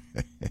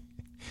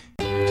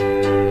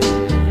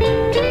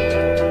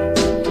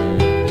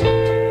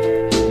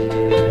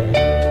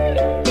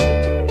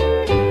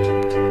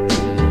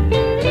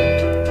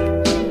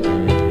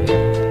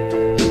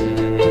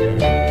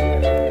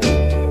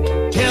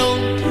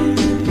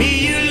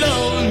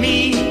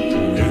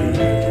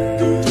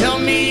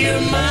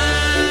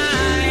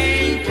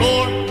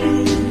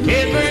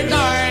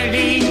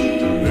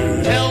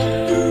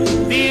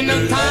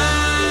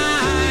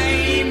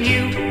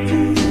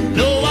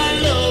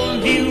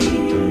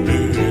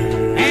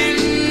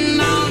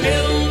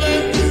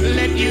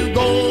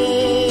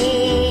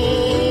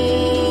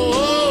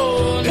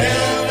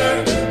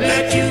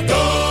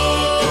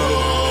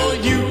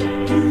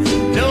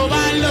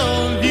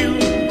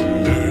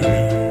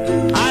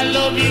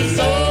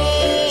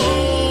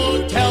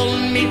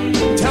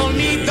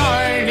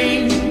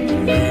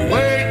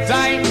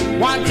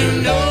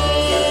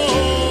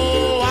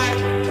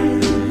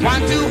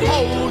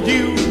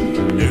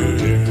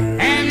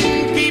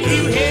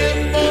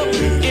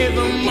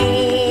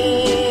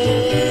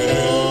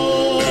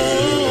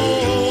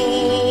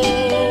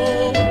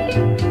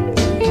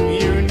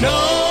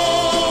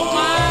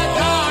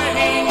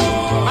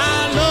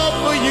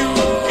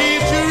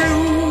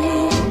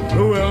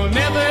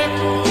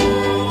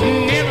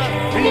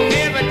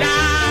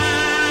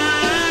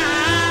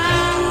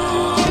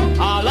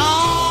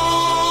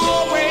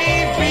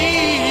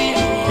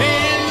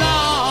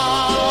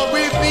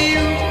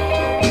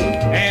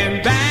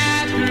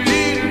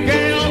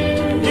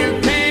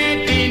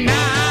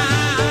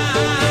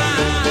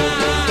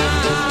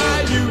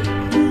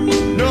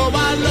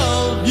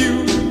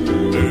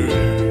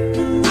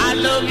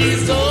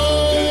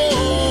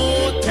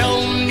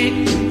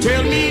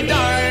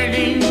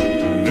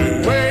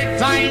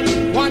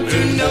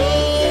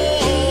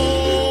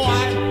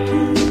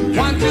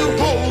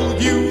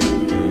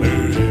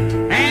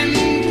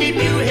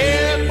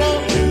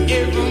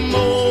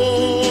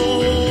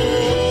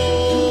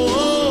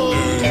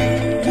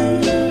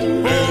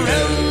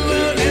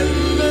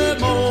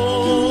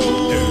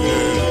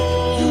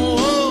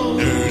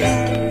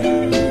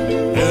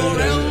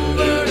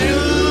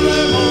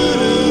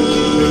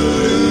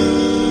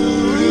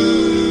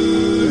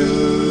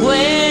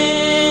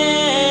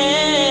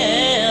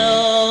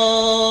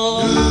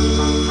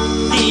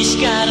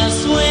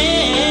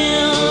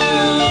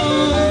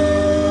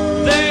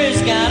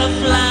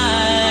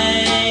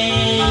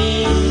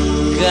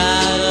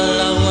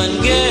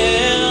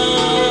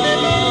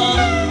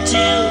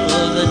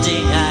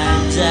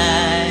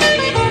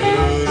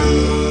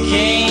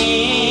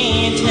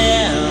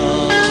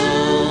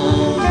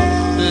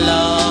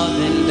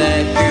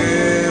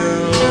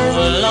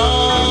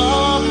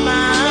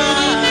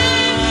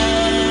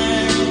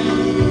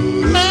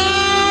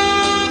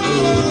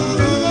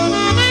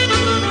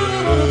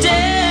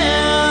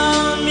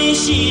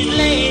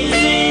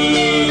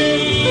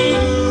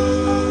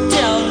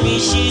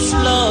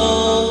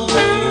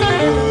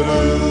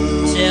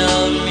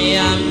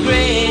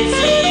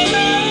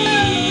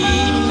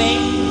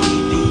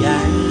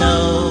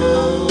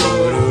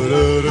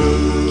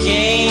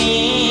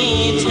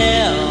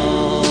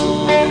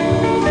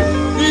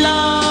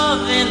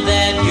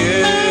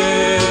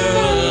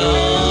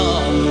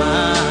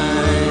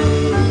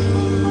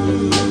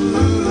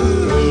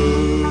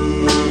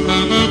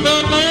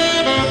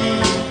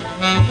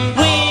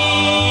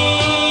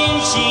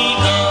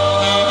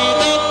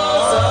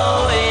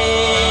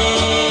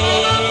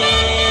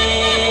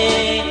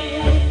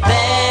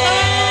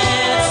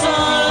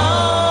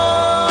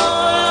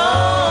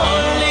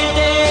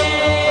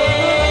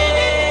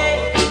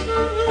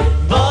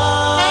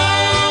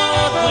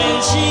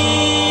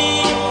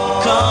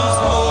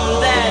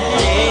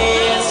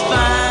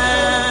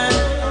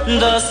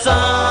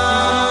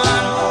 sun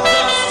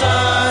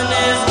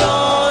is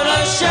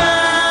gonna shine.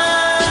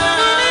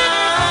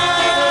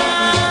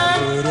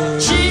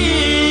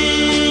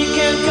 She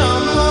can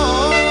come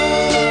home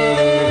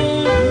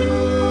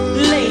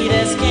late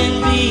as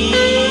can be.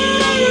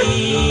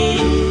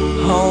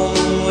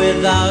 Home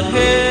without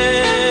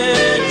her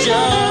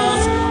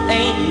just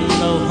ain't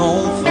no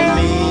home for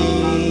me.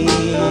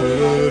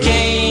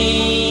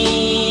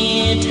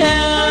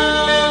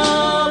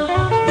 Can't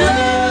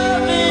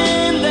help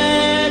loving that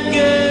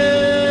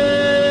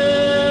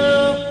girl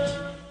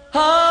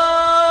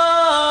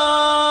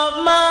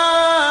of mine.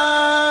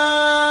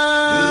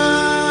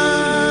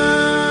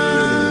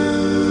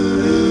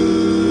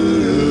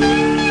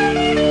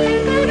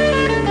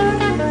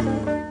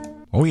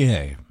 Oh,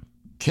 yeah.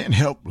 Can't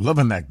help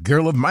loving that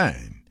girl of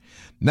mine.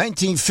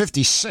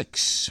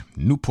 1956,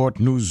 Newport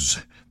News,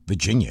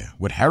 Virginia,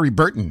 with Harry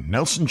Burton,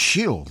 Nelson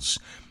Shields.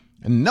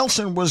 And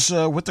Nelson was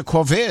with the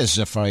Corvairs,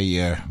 if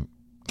I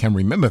can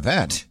remember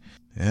that.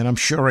 And I'm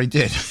sure I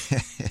did.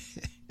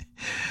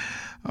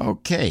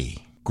 Okay,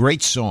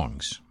 great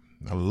songs.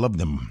 I love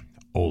them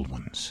old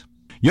ones.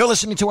 You're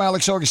listening to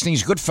Alex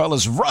Augustine's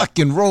Goodfellas Rock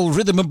and Roll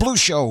Rhythm and Blues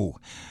Show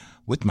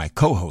with my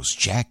co-host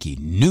Jackie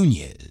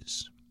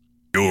Nunez.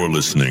 You're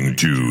listening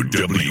to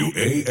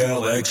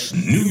WALX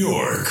New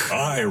York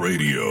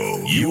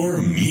iRadio,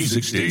 your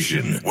music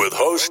station, with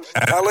host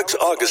Alex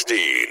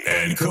Augustine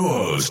and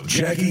co-host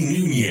Jackie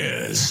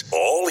Nunez.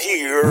 All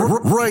here,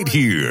 right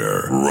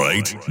here,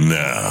 right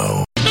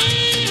now.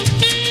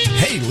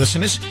 Hey,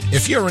 listeners,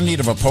 if you're in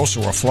need of a poster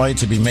or flyer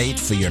to be made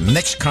for your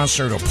next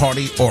concert or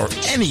party or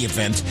any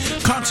event,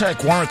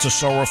 contact Warren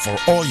Tesoro for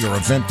all your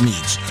event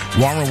needs.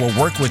 Warren will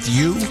work with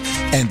you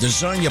and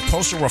design your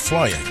poster or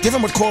flyer. Give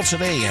him a call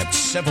today at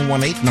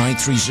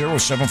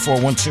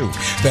 718-930-7412.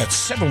 That's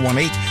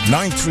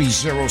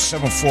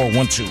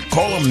 718-930-7412.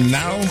 Call him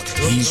now.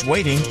 He's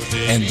waiting.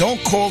 And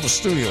don't call the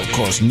studio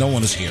because no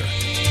one is here.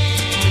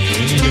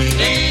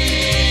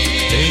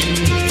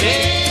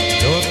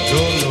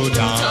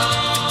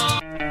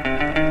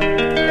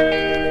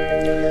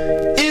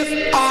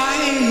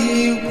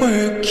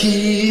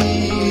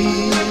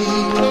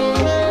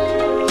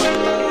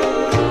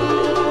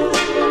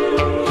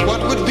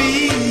 What would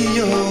be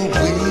your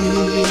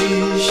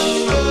wish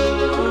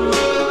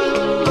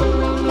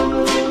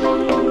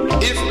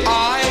if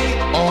I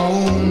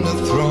own the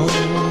throne?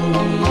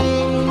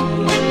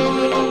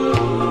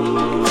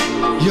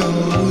 Your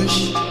wish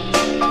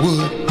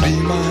would be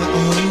my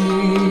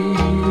own.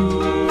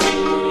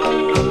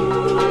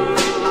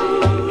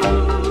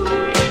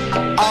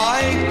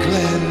 I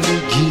gladly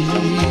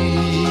give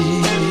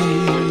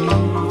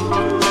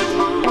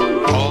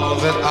all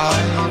that I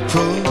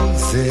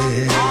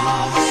possess.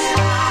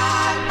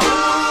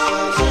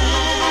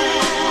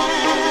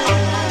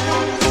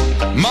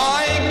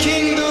 My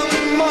kingdom,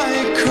 my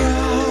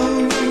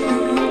crown,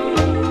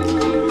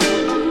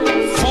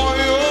 for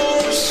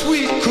your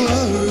sweet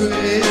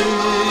glory.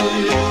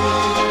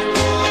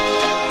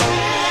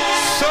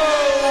 So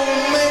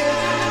make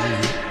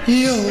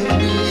your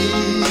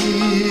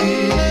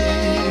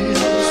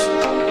wish,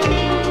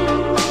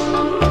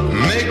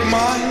 make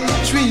my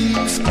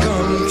dreams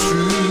come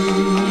true.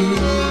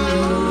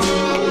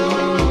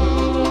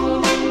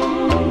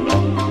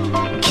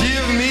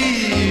 Give me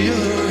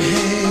your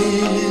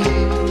hand.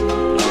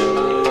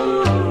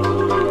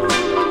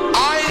 I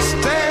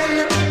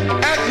stand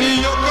at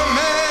your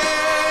command.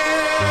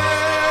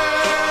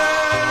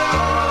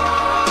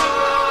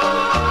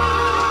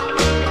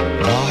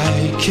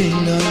 My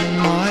kingdom,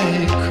 my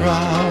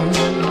crown,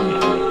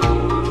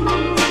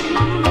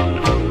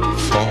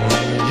 for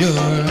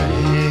your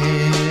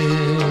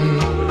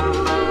hand.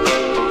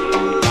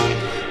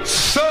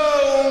 So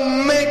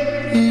make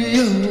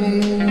your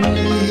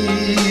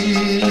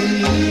wish,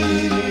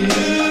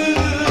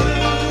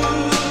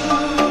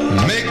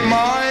 make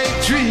my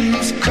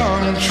dreams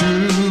come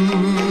true.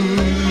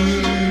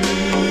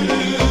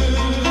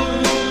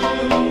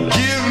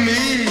 Give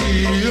me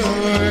your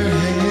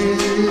hand.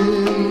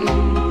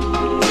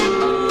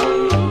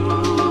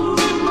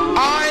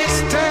 I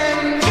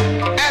stand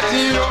at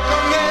your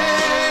command.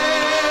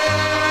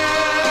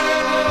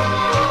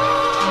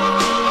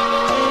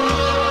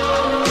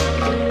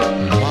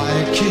 My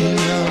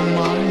kingdom,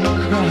 my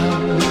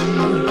crown,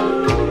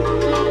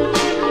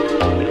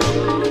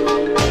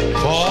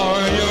 for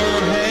your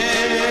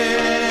hand.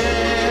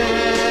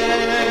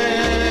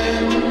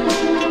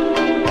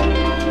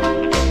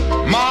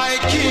 My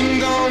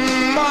kingdom,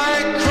 my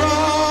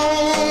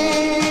crown,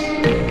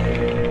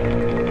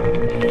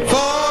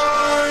 for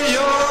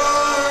your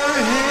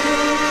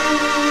hand.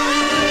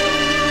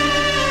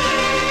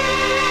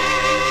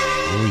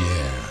 Oh,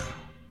 yeah.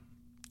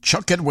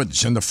 Chuck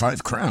Edwards and the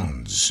Five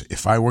Crowns.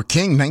 If I Were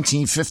King,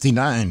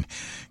 1959.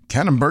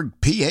 Cannonburg,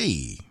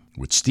 PA.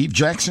 With Steve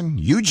Jackson,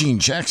 Eugene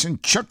Jackson,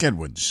 Chuck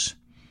Edwards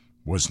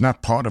was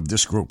not part of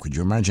this group. Could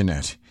you imagine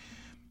that?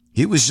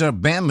 He was a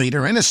band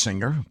leader and a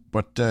singer,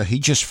 but he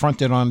just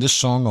fronted on this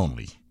song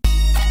only.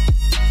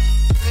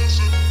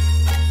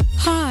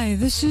 Hi, Hi,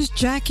 this is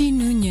Jackie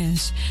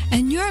Nunez,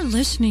 and you're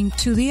listening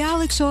to the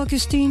Alex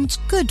Augustine's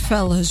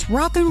Goodfellas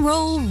Rock and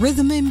Roll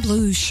Rhythm and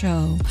Blues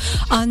Show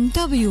on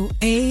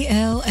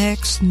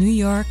WALX New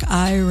York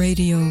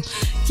iRadio,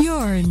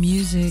 your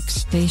music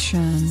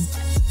station.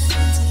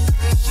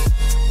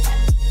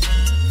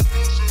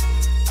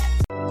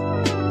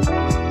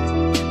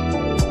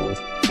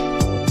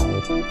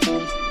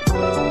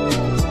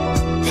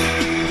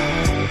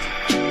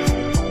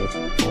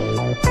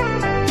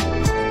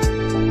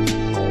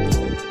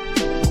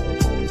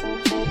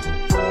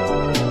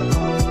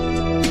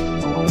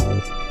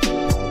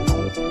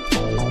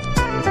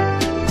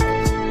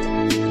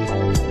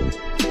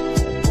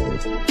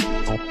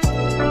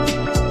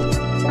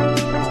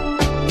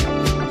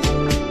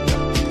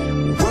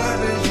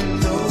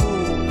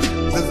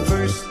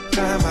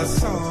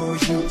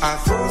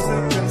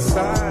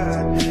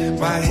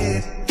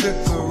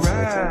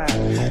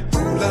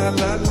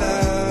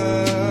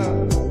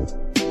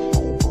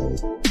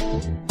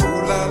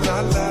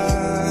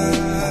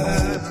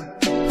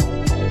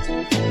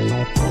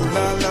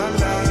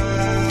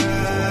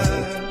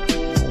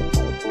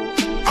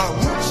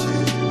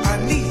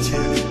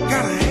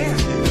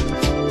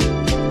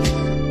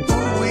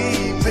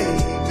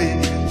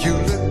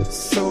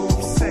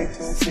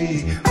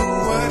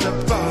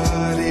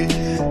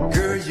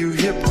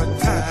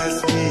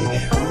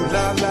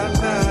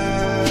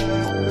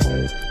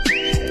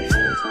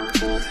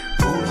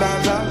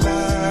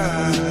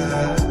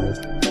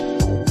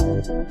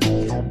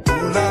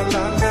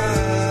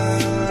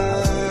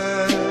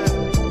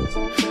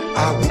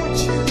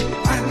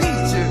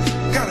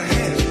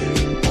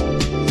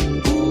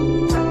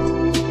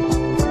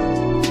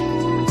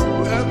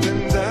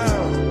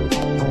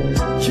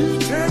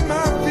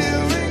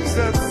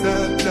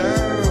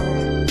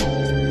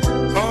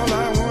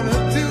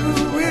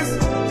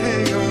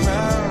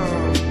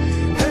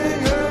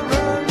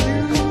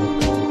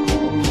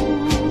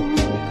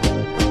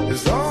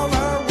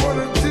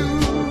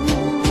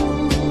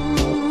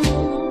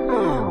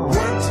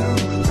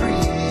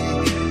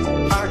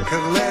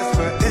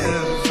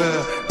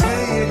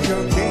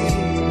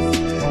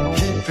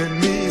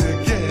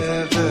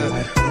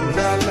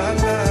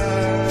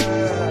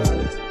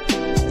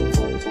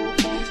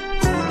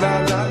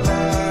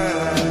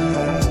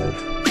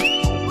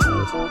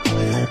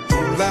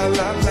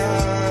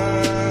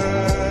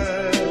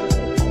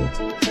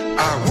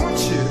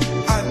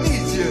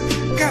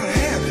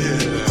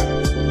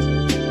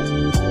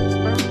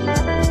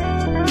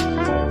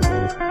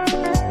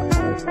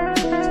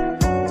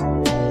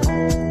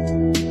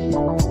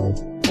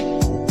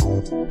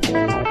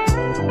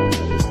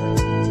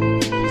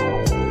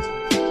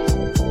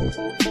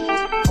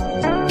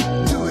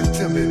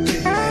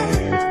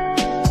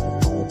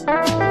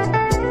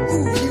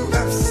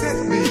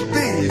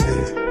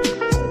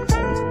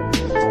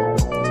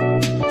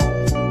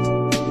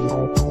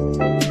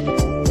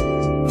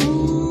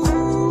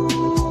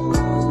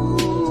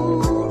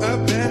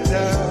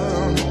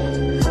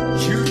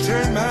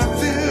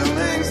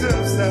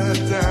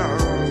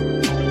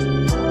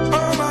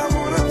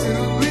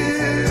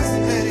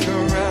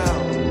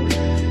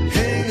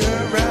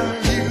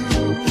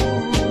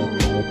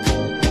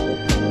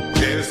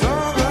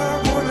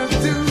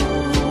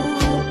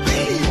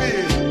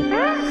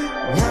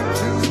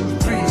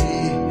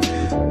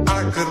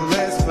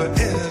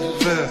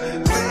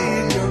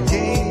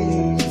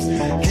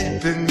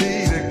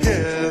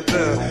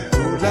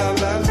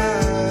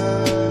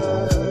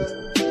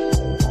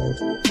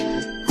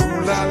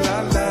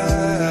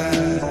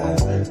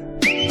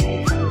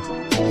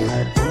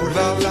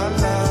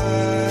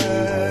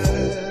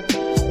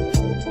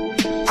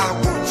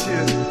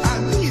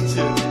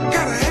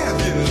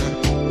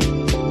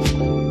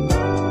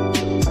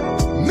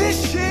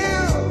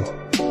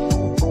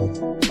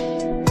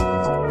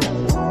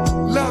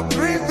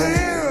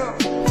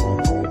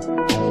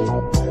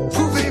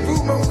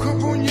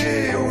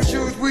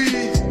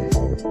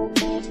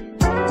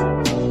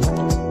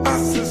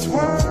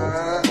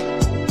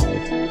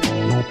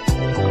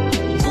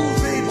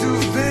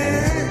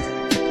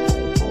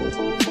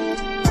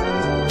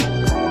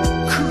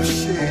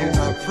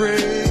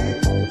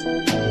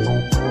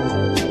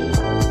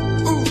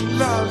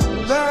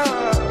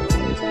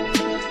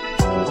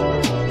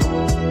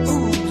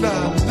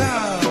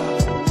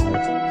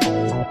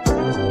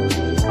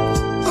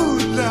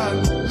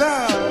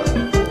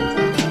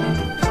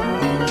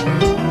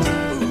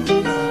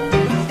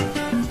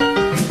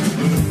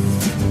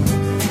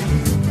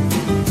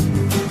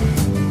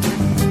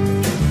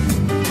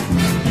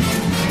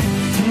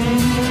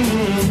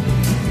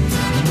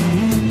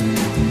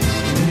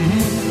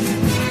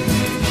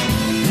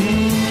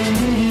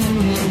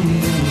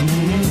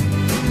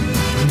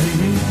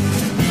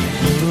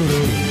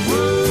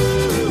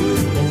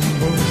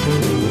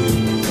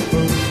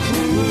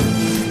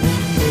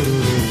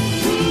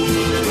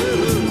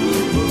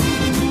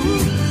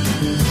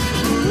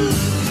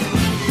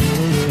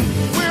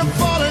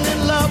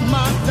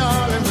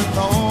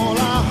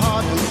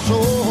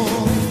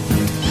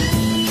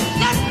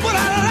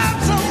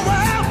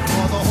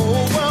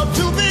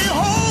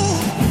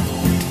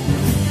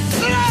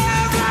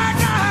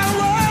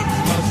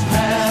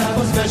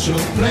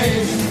 special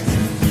place.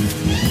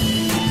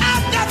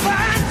 I've got the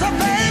answer,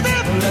 baby.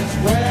 Let's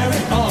wear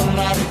it on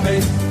our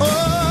face. Oh,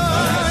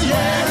 let's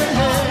wear it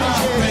on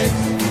our face.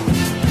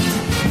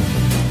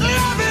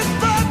 Love is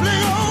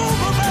bubbling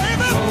over,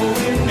 baby.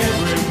 Going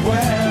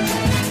everywhere.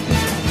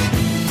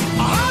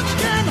 Our hearts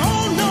can't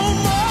hold no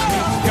more.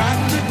 It's got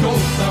to go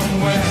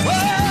somewhere.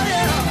 Oh,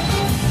 yeah.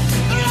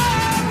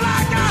 Love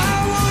like I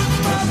was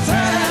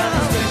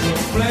myself. Special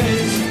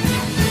place.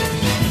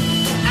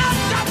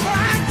 I've got the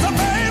answer,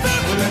 baby.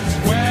 Let's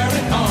wear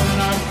it on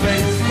our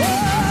face. Oh,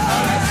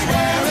 let's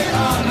wear it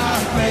on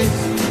our face.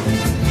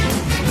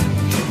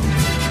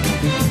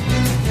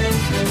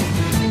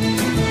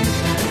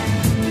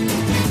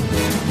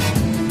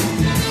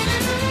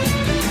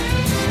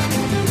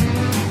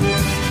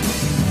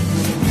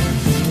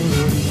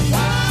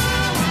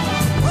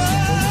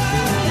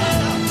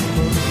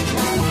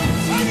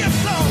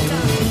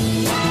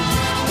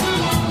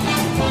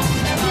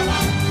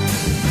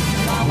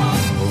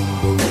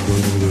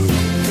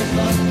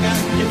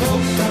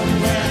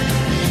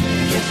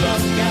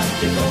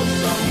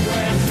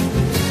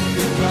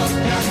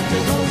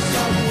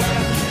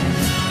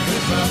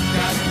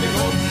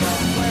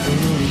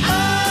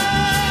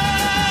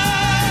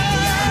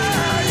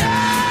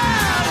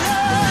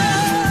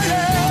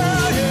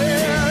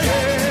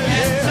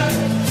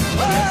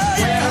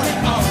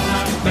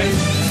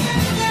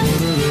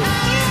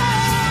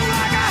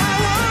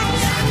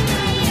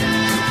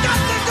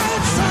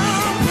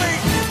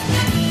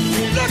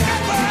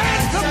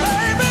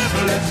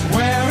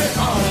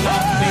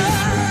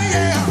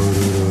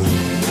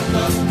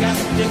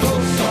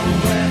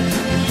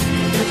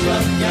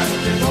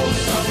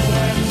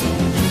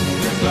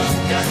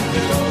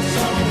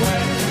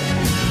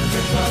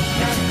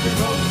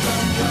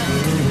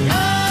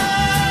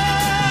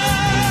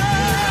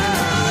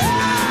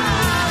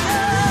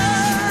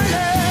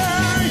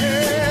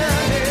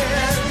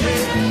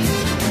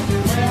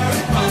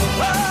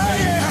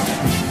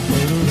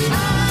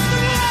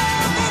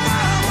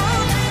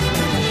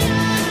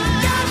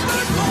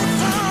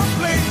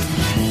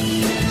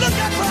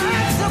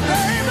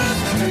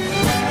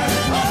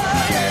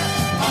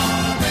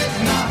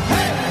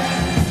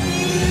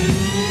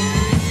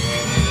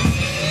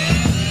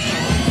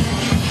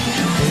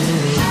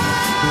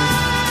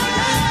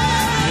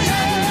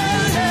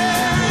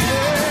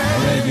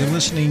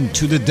 Listening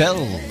to the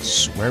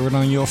Dells, Wear It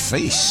On Your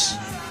Face,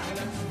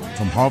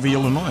 from Harvey,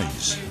 Illinois.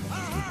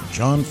 With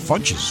John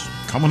Fudges.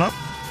 Coming up,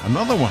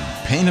 another one,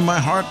 Pain in My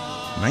Heart,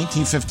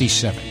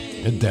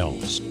 1957, the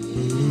Dells.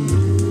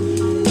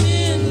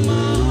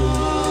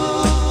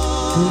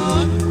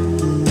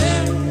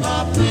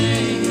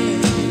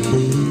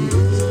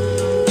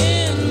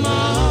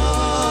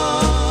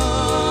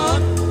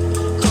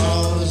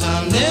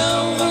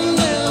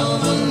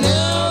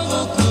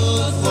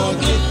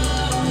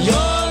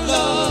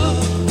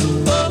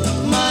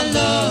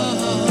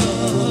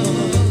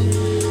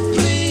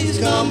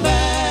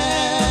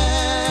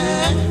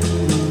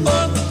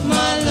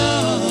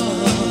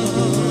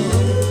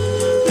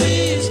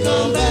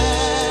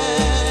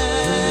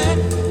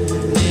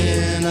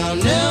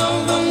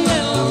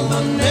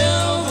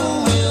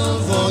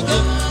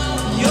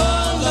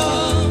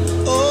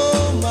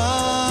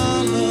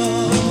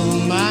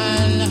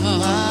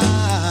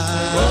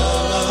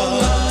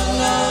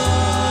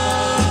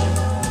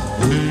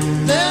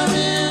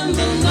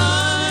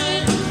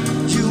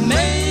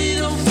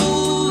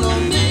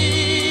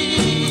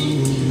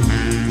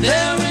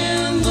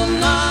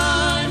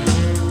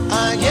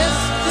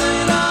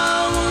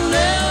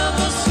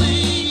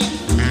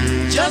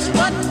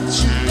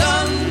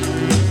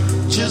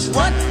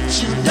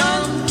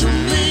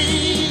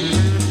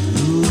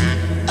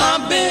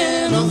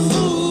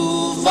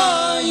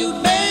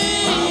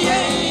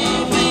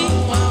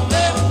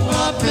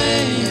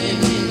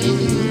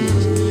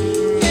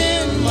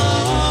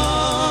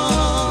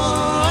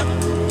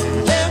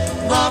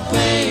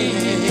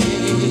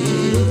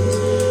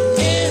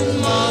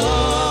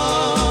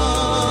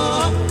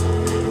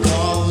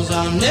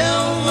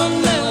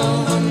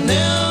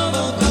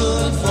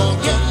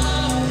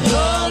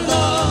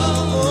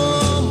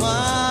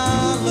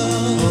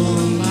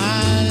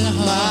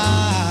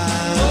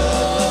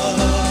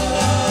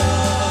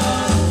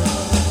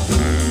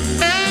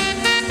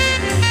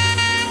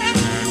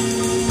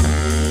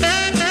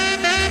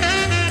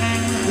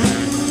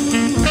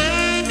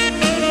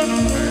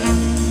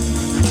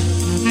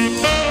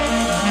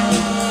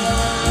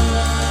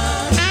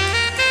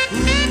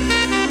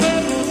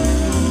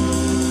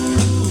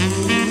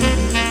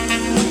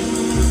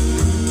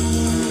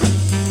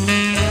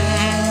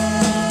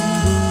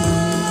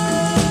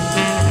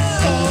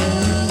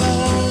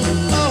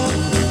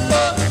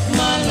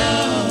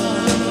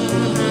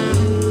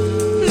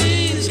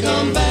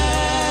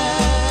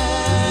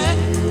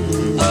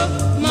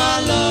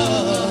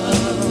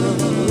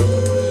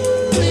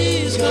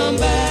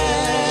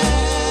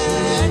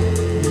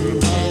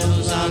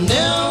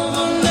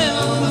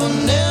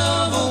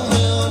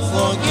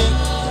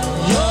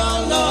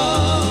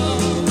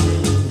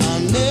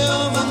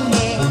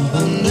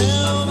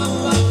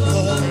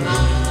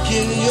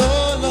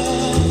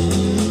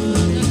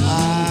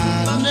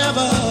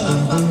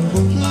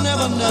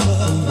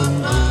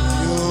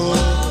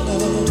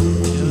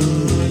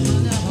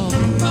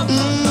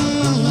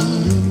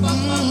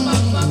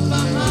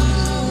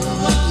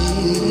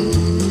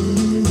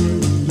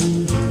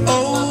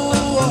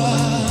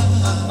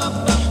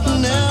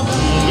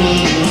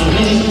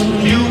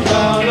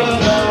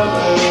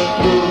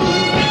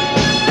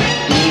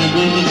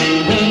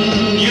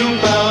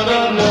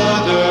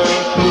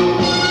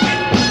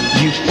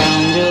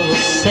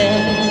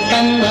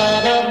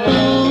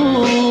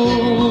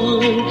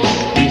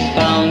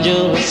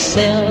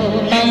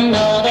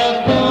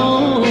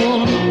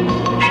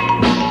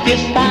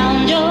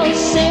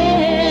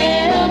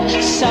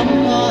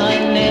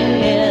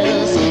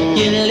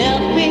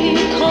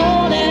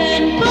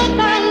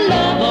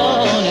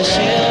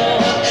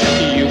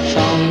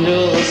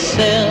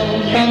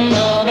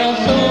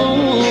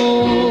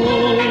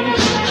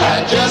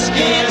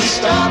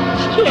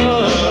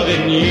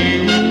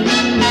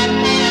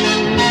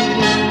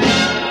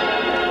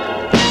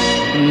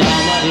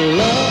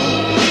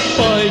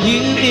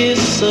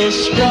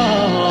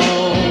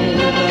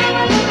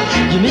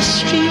 You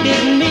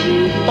mistreated me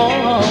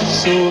for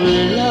so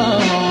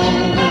long.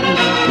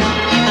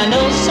 I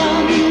know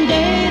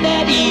someday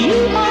that you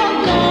are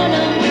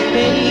gonna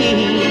pay.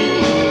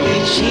 You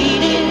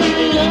cheated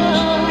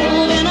love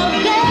in a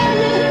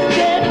very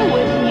bad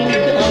way.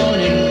 You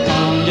gone and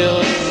found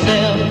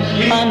yourself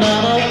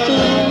another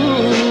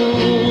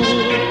fool.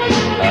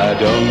 I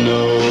don't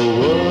know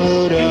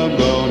what I'm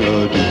gonna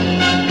do.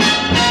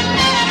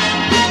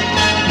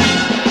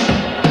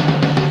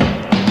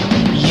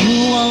 You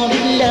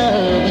wanted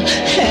love,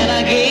 and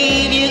I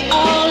gave you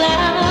all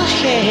I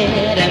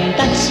had, and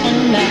that's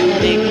when I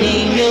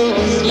became your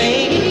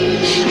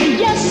slave.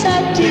 Yes, I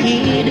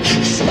did.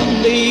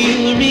 Someday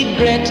you'll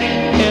regret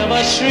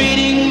ever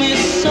treating me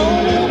so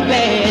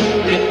bad.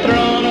 You've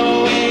thrown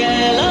away a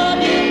love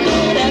you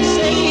could have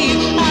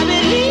saved. I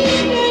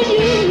believe in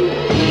you.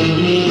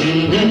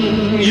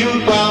 You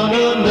found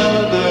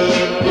another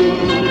fool.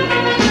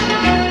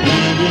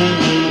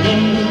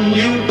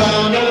 You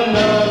found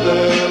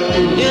another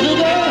fool. Little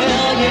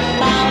girl, you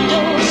found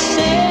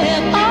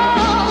yourself,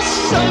 oh,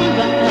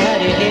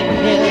 somebody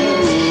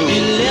else.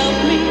 You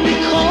left me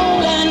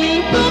cold and you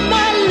put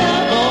my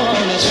love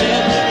on a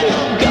shelf.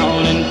 You've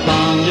gone and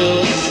found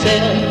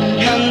yourself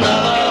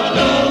another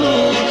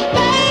fool.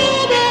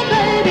 Baby,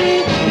 baby,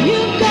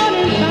 you've gone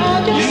and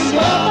found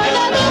yourself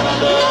another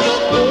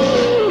fool.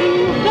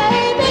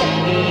 Baby,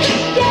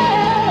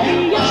 yeah,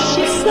 yes,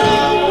 you're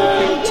 17.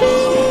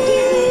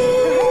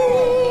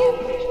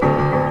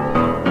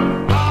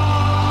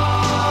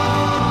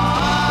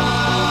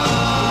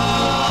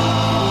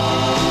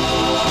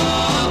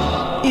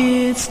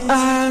 It's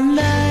our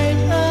night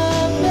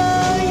of the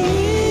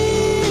year.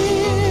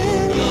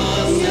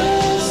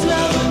 You're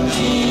 17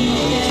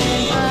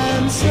 and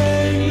I'm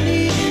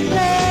certainly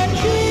that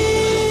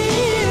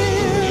dear.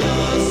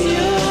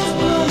 You're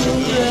from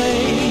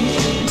great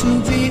to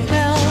be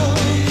held,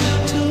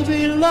 to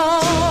be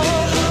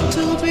loved,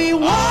 to be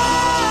wild.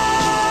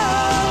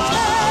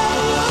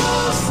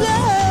 You're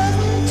 17.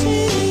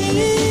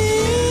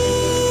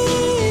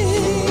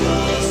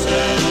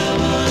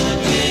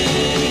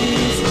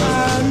 It's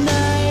our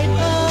night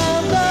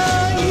of the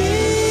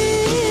year.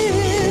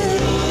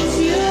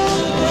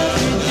 You're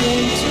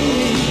everything to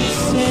me,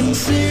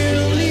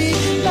 sincerely,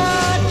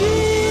 my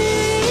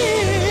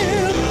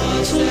dear.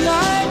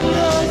 Tonight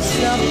you're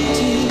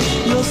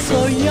 17, you're so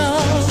young.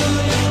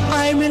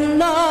 I'm in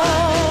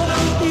love,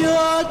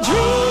 your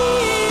dream.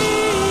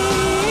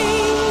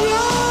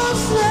 You're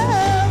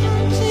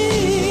 17.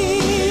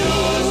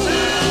 You're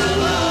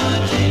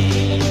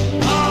 17.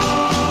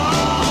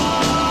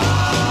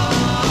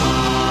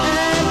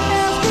 And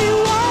as we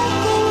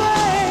walk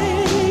away,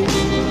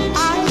 I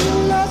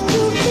love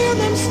to hear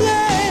them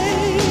say,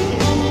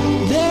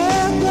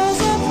 there goes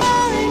a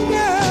fine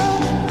girl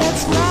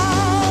that's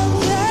not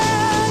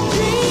their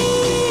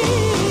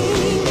dream.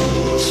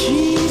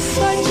 She's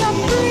such a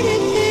pretty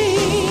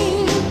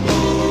thing,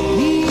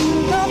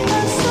 being up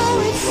and so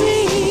it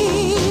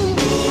seems.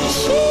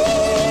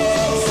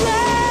 She's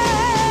 17.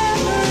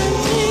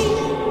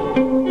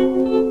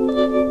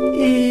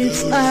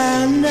 It's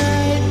our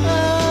night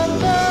of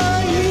the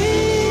year.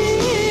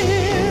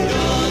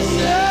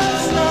 You're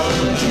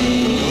 17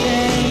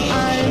 and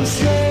I'm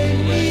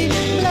certainly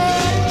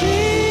glad,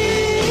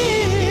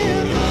 dear.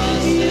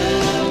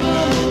 You're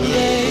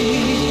ready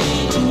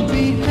to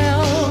be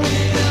held,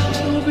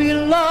 to be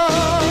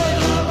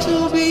loved, to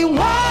be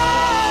wild.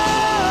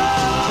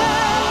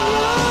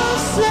 You're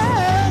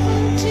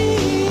 17.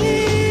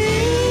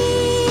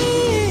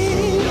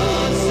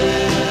 You're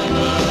 17.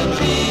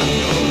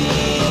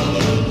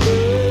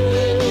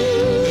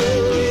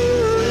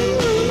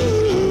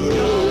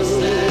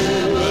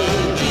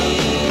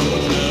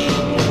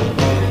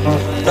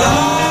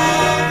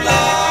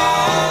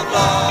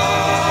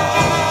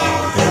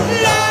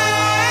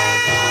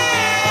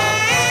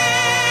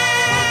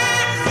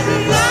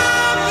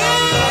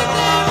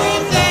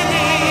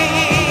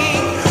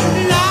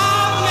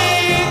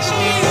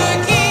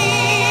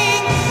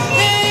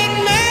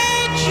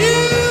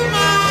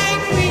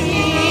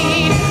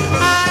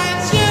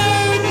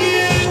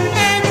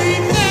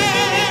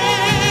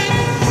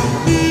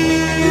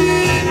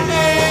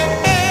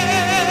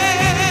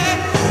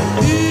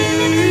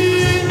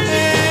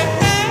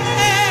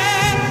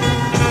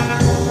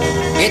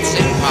 It's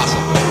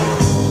impossible.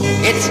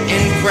 It's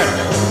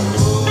incredible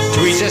to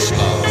resist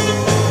love.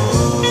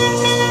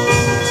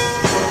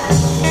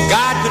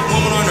 God put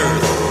woman on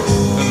earth,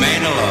 a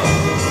man to love,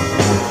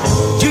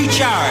 to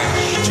charge,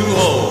 to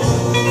hold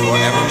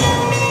forevermore.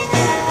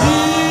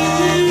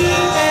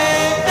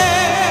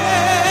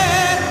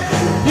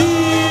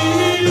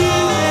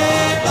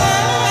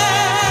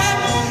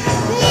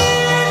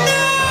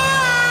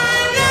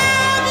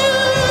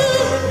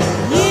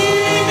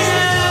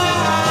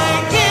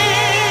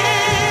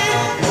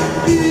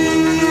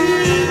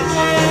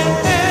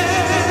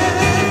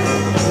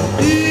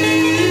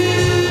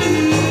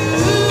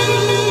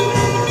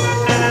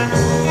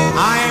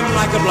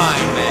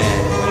 Blind man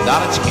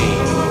without its key.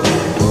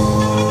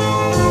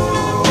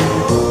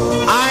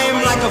 I am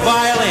like a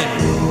violin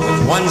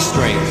with one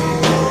string.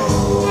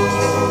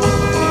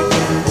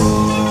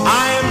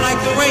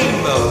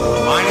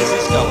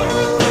 colors.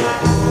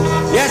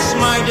 Yes,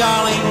 my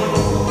darling,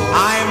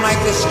 I am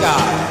like the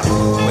sky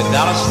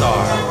without a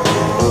star.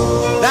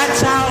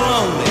 That's how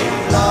lonely,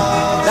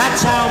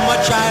 that's how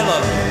much I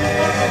love you.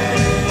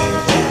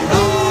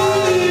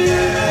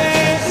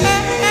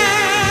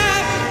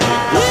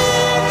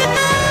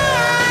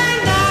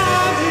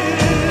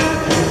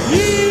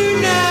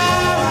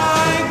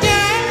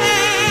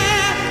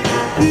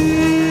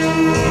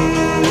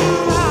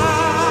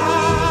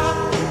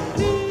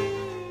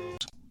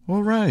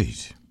 All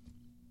right.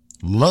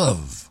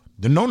 Love.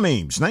 The No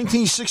Names.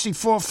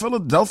 1964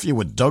 Philadelphia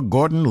with Doug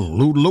Gordon,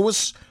 Lou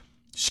Lewis,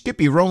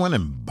 Skippy Rowan,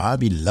 and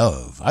Bobby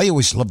Love. I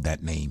always loved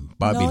that name,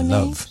 Bobby No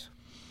Love. names?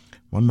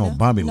 Well, no,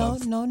 Bobby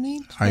Love. No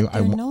names?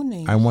 No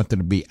names. I wanted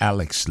to be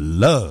Alex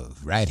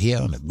Love right here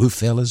on the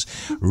Goodfellas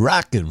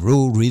Rock and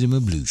Roll Rhythm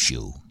and Blues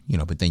Show. You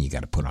know, but then you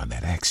got to put on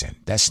that accent.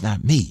 That's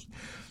not me.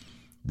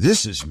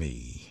 This is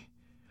me.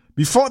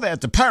 Before that,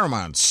 the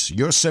Paramounts.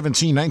 You're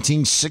 17,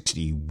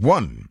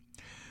 1961.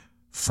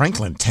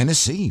 Franklin,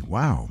 Tennessee.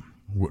 Wow.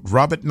 With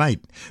Robert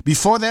Knight.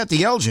 Before that,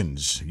 the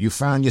Elgins. You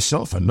found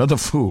yourself another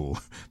fool.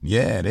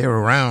 Yeah, they're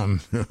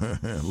around.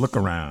 Look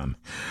around.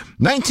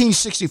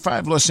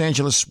 1965, Los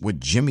Angeles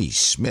with Jimmy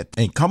Smith.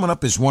 And coming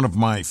up is one of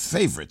my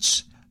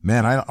favorites.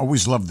 Man, I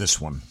always love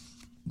this one.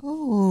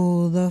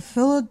 Oh, the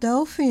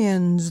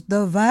Philadelphians,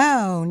 The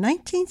Vow,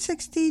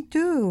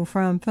 1962,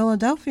 from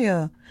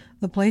Philadelphia,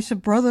 the place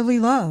of brotherly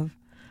love.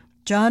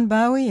 John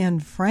Bowie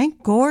and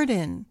Frank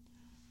Gordon.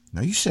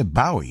 Now, you said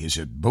Bowie. Is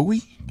it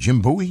Bowie? Jim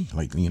Bowie?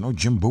 Like, you know,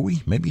 Jim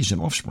Bowie? Maybe he's an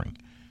offspring.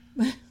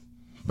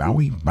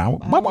 Bowie? Bow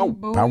Wow?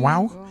 Bow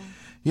Wow?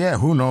 Yeah,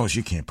 who knows?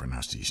 You can't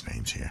pronounce these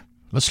names here.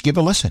 Let's give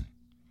a listen.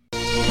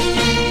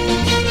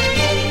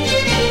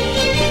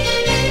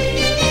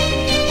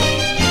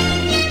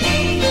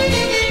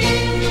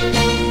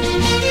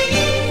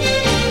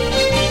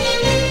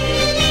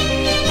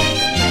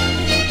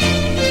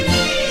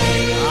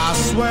 I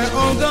swear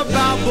on the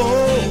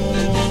Bible,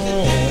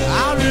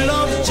 I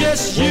love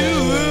just you.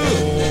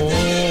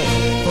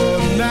 For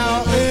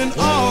now and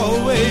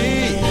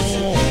always,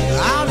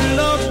 I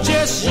love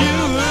just you.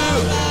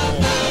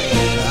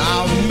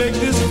 I'll make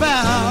this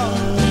vow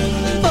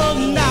for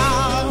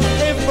now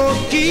and for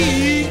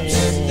keeps.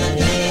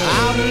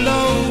 Our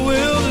love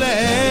will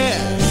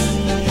last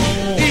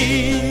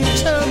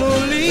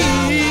eternally.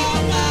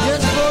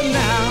 Yes, for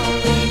now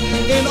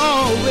and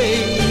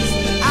always,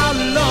 our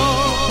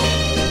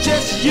love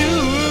just you.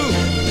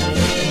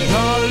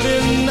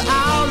 Darling,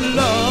 our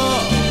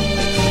love,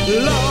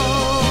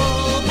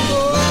 love.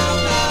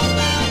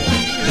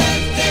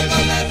 Let's take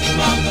a lesson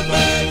from the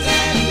birds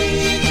and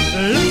bees.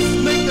 Let's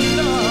make a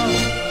love.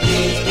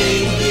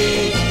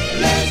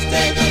 Let's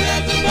take a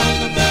lesson from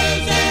the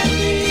birds and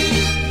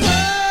bees.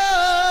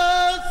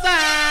 'Cause I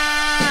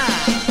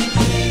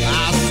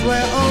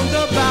swear on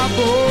the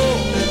Bible,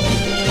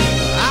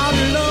 I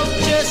love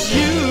just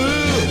you.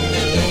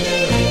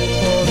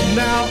 For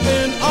now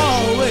and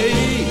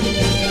always,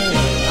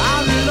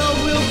 our love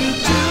will be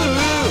true.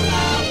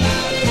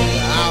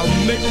 I'll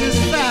make this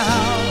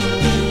vow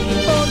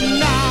for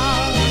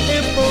now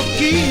and for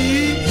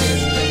keeps.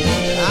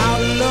 Our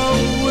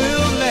love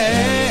will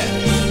last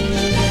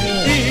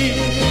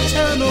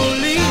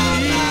eternally.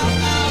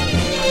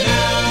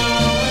 Now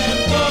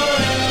and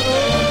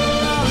forever,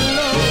 our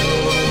love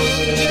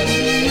just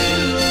you.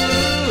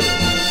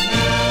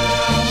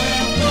 Now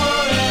and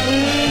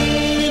forever,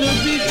 it'll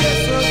be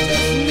just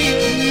me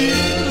and you.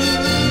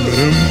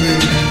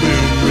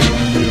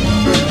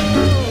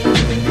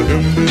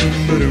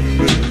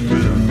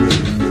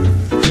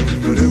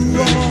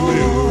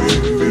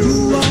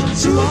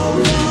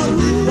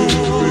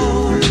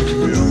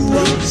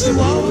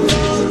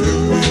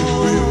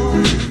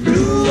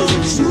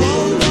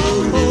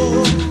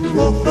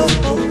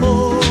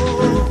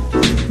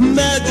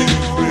 Magic,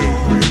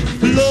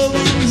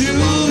 loving you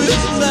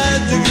is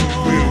magic.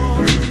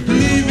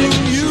 Leaving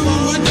you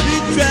would be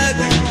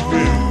tragic.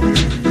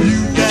 You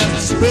got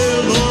a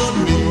spell on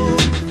me.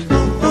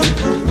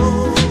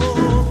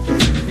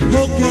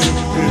 Focus,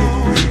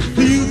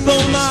 you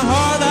throw my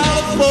heart out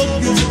of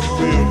focus.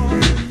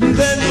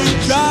 Then you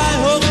try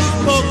hocus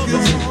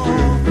pocus.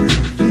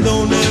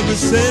 Don't ever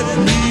set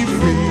me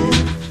free.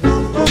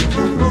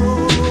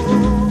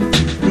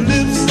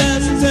 Lips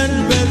as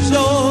tender as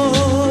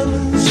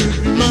yours should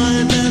be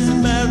mine as a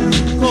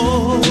marriage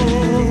cord.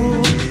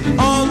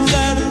 Arms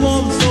that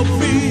warm so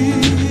free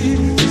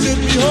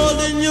should be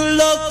holding your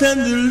love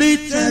tenderly,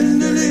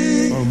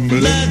 tenderly.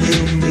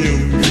 Magic,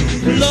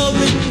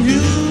 loving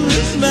you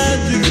is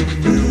magic.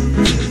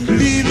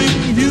 Leaving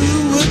you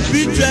would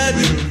be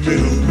tragic.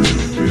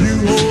 You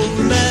hold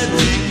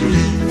magic.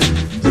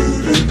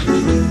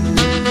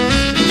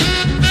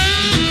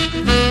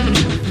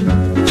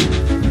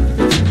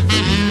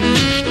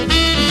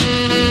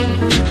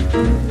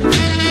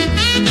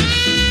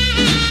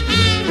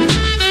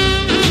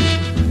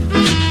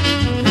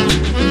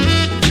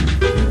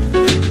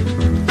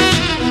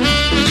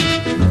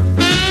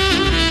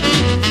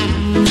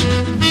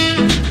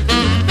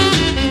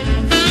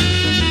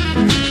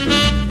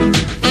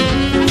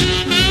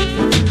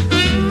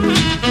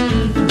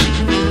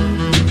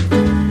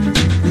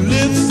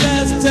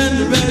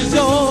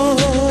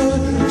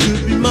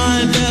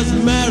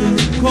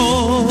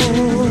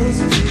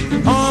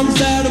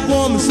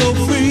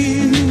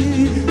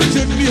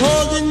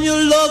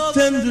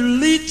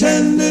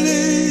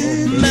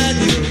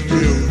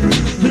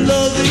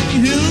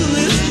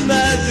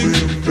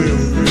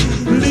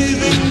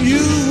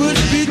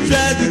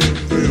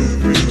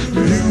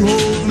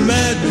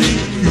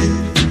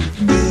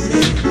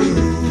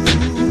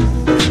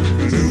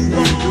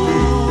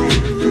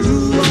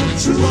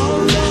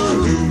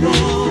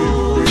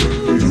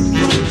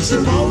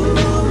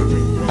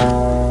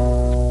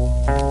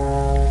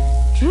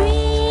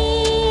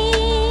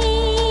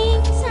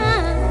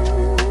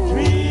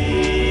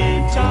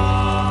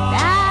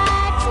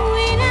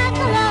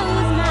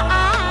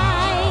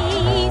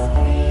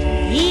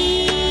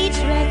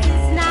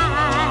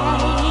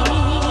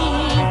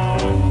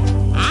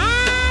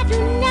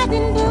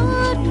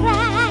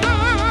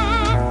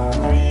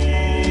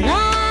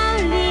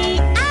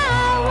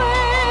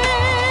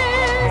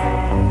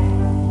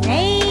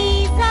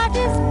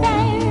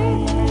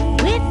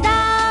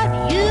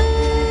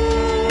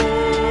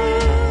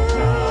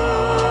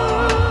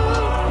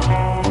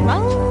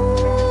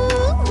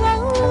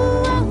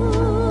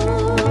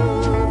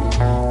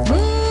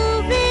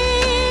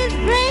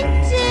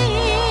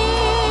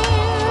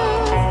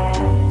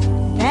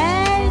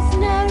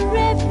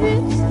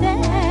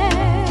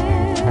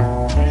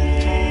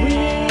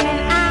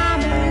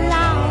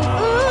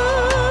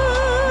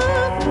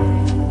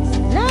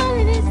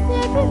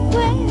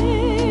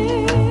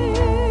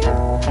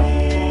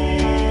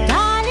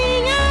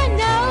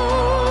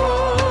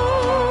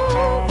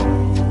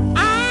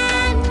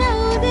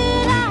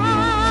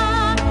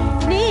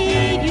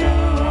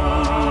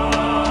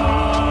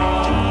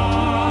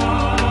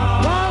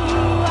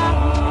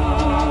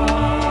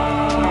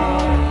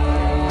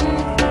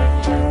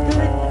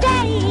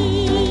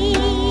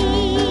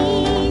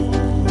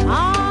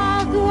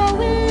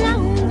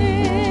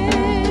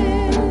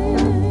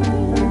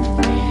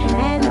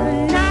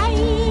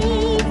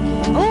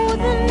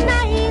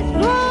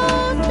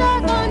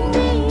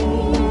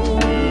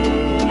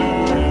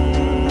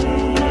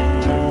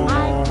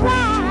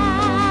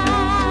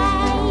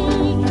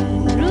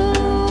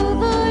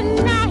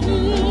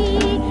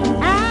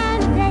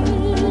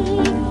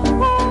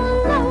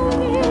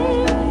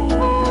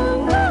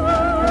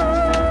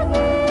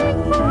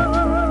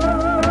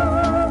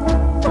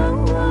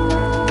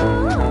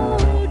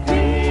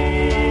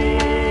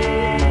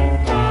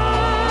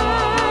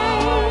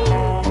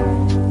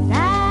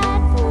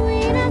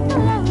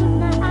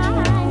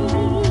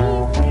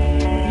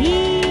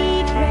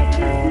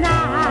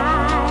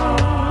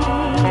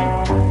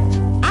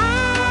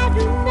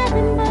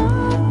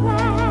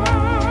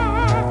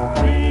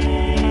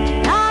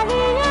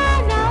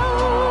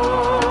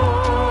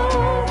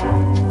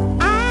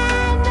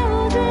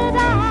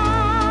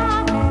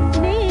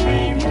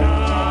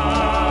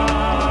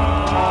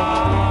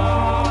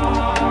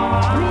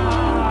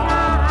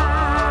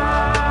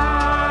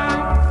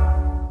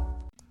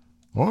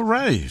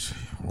 right.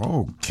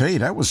 Okay,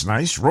 that was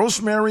nice.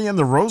 Rosemary and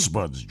the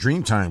Rosebuds,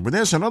 Dreamtime. But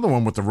there's another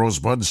one with the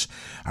Rosebuds.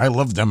 I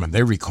love them, and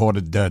they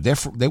recorded,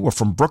 they were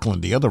from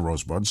Brooklyn, the other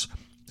Rosebuds,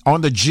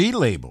 on the G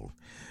label.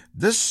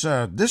 This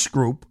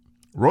group,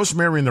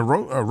 Rosemary and the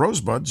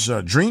Rosebuds,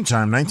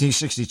 Dreamtime,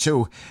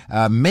 1962,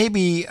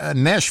 maybe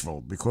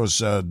Nashville, because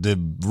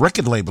the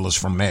record label is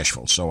from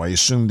Nashville, so I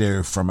assume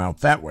they're from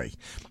out that way.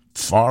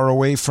 Far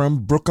away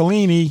from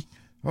Brooklyn.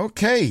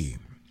 Okay,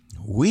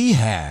 we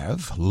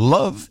have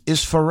Love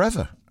is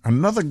Forever,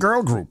 another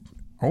girl group.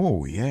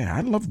 Oh, yeah,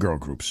 I love girl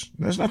groups.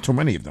 There's not too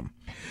many of them.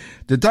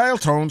 The Dial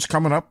Tones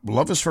coming up,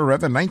 Love is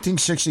Forever,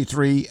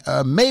 1963,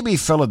 maybe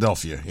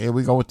Philadelphia. Here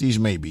we go with these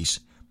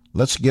maybes.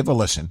 Let's give a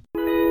listen.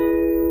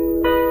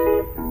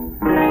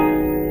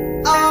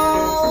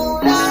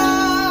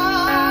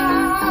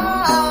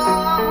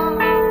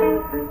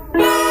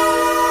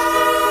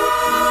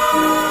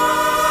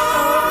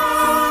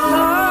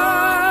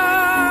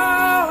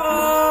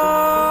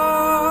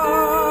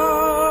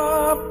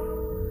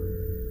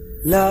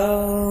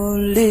 Love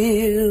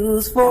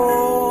lives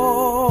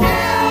forever.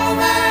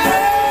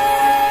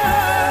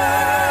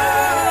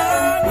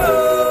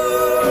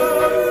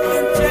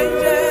 Love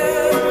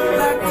changes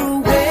like the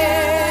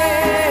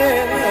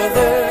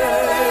weather.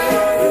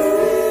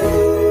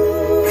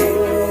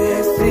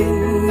 It's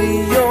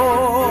in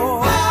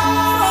your eyes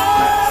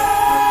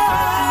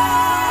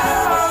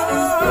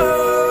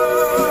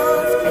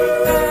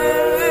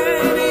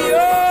and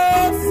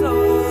your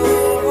soul.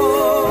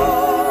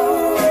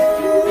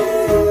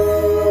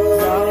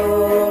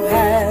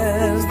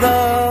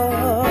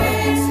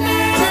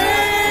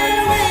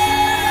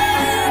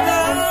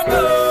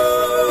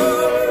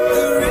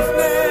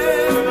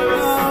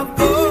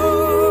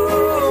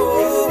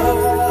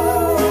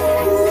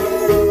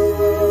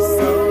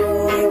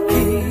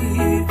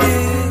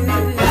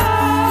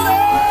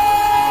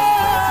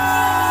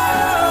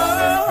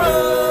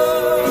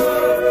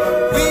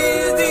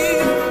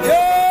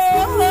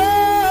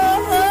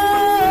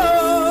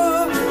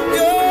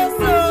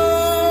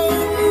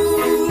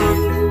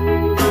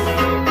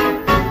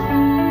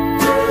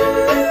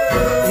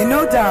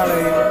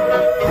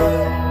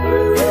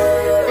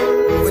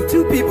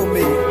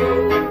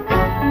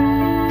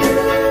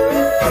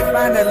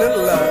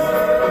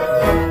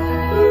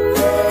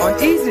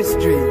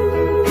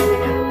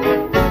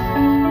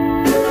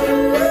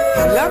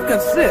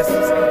 Consists of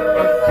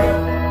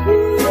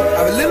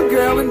a little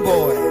girl and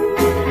boy,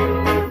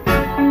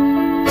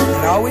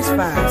 and always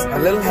finds a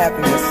little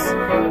happiness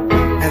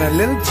and a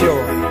little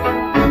joy.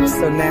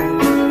 So now,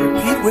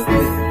 repeat with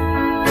me.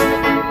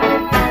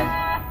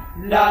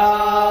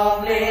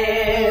 Love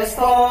is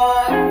forever.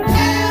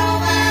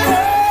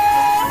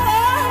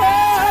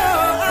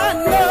 I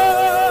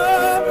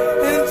know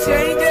it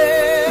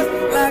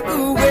changes like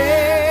the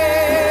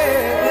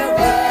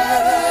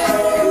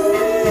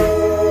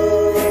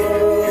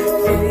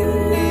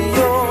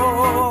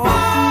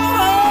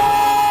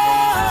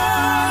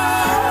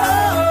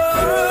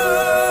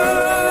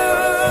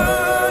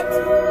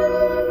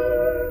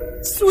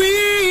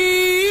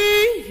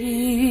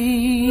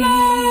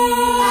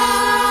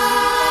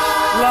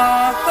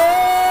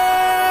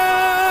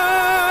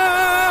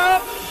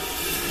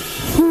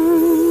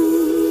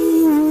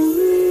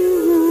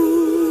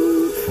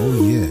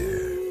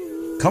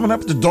Coming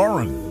up, the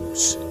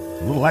Dorans, a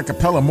little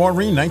acapella,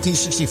 Maureen,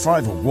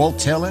 1965, with Walt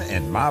Taylor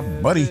and my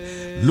buddy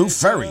Lou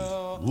Ferry.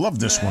 Love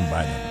this one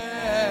by them.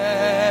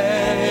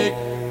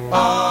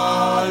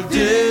 A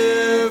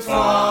difference,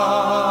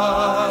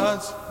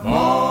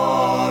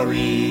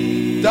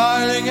 Maureen.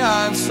 Darling,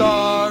 I'm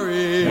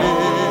sorry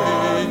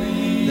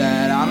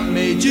that I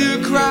made you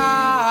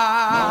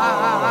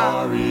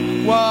cry.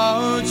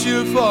 Won't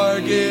you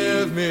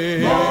forgive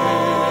me,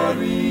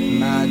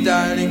 my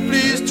darling?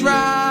 Please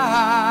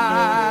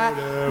try.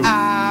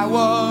 I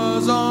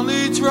was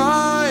only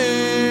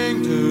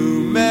trying to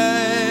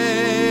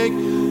make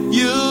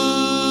you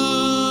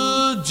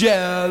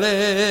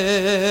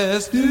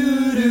jealous. If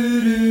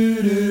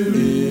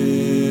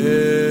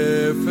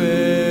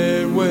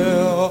it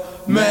will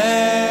make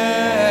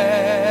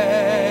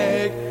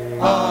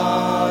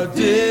a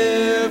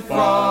difference,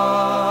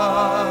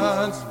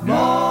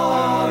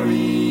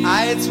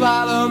 I'd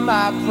swallow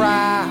my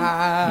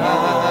pride.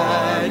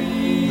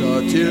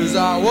 The tears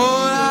I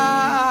would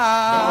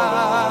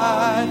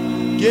hide.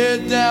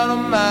 Get down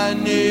on my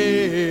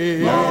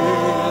knees.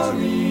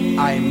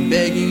 I'm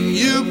begging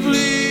you,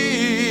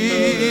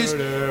 please.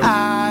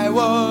 I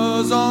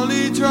was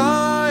only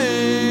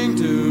trying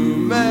to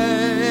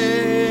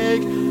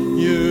make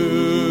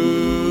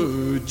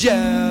you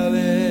jealous.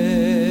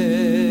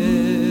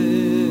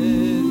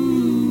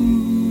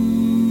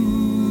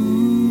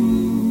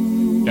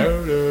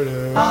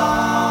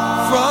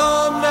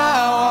 From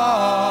now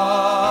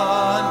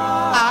on,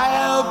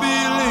 I'll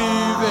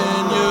believe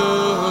in you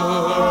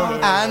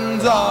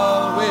and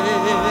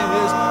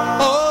always,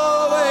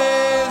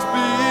 always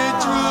be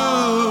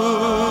true.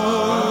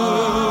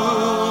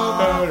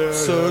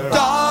 So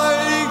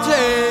darling,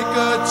 take a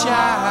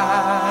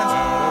chance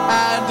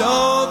and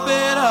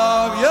open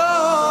up your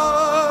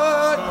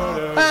heart,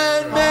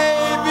 and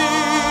maybe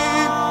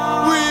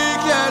we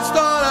can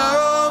start our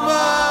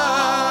romance.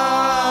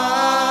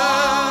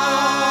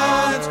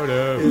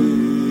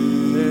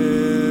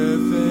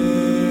 If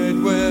it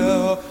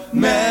will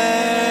make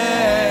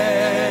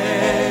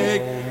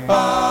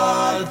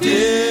a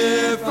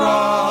difference,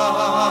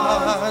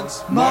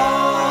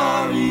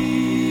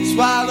 Maureen,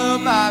 swallow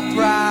my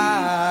pride.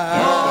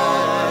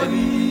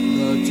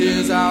 The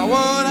tears I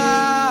won't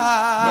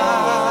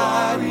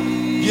hide.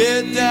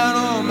 Get down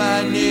on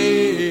my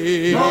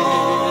knees.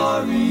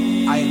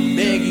 I'm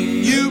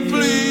begging you,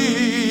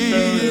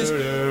 please.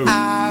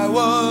 I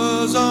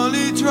was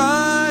only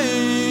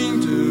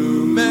trying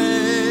to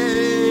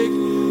make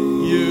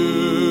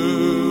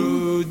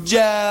you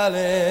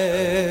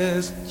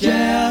jealous.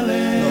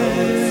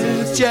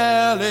 Jealous.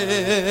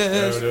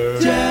 Jealous.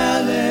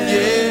 Jealous.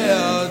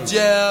 Yeah,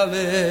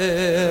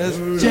 jealous.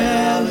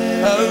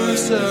 Jealous. Oh,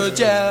 so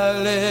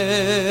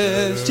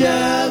jealous.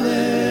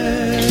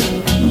 Jealous.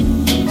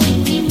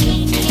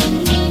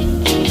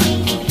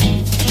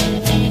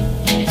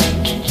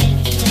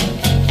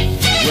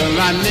 Well,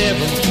 I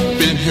never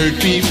been hurt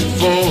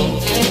before,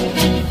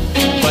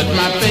 but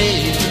my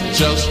babe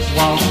just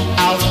walked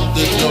out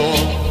the door.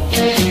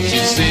 She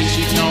said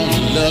she don't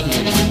love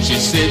me. She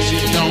said she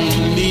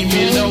don't need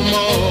me no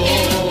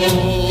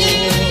more.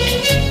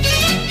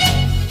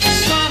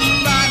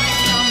 Somebody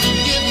come and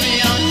give me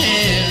a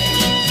hand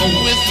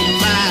with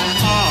my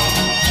heart.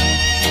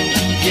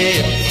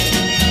 Yeah,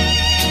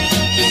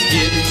 it's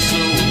getting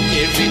so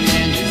heavy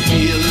and it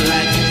feels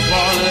like it's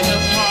falling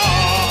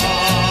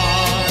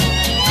apart.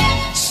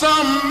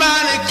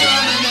 Somebody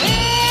come and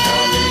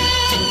help me.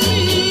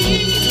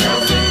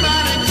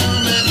 Somebody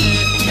come and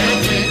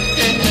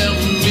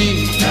help me.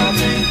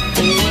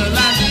 Well, I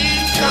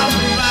need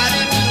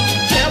somebody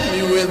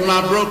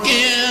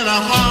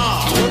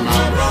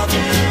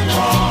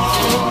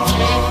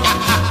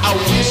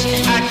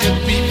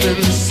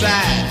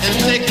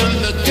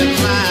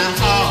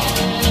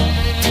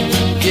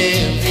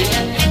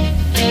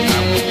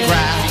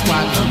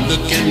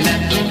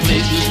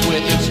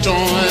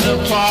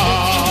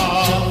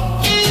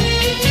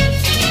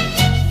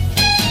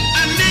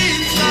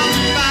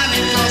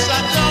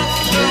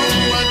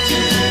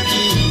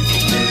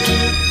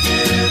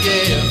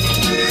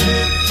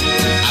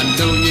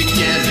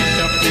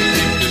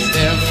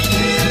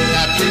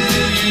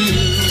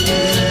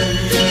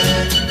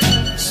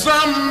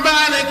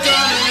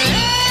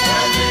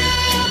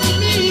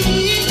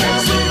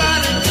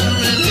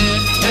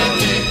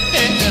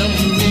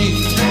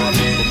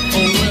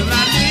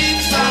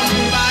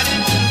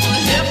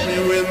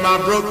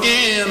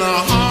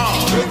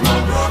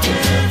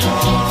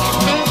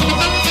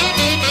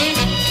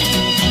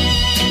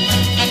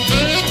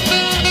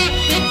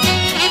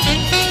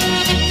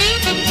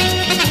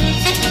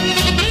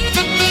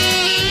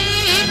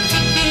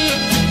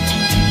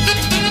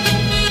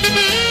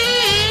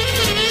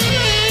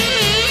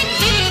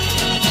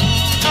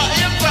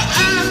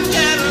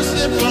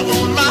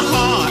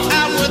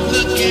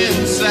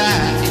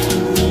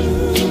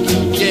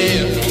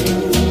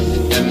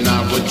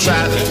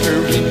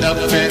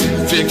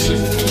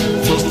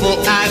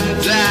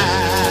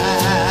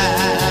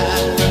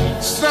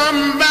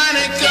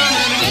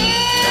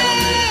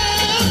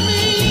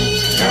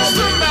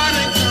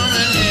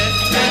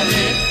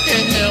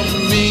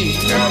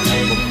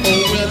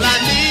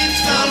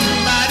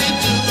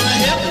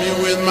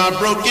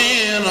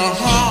broken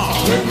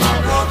heart. With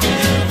my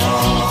broken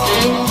heart.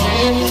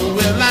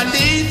 Well, I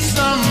need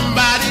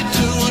somebody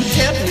to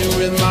help me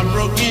with my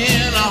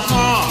broken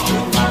heart.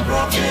 With my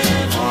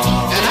broken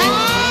heart.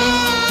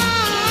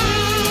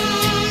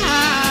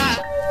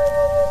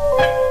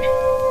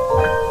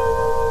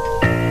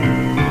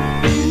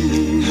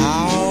 And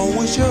how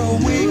was your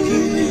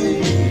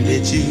weekend?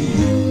 Did you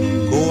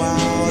go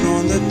out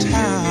on the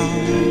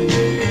town?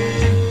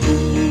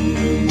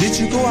 Did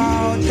you go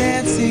out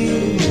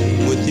dancing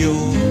with your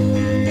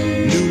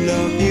new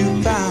love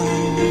you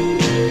found?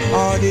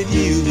 Or did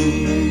you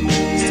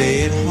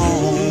stay at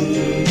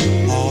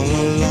home all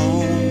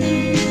alone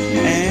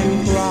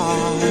and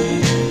cry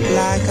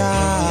like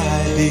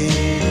I did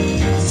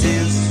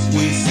since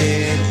we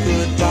said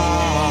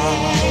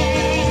goodbye?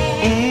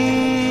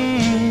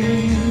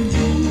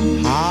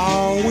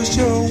 How was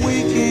your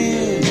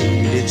weekend?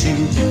 Did you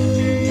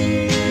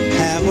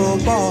have a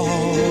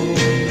ball?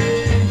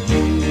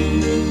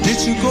 Did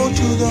you go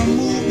to the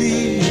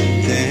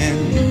movies and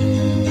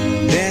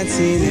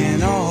dancing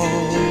and all?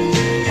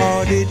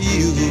 Or did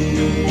you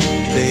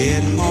stay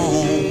at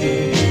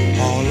home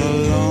all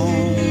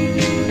alone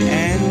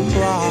and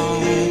cry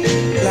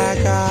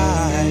like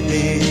I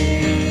did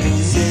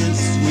since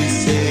we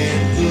said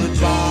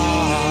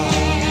goodbye?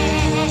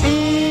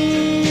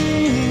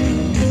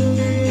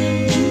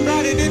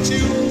 Roddy, did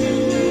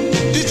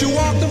you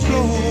walk the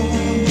floor?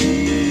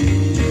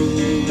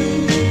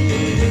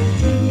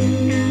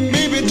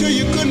 Maybe till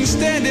you couldn't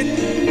stand it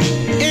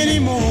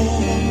anymore.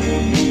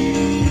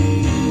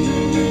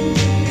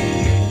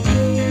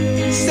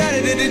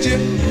 Saturday, did you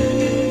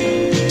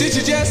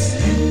just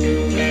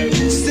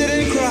sit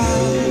and cry?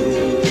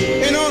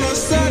 And on a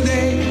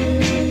Sunday,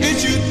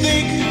 did you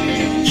think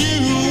you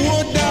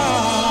would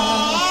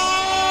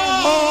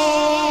die?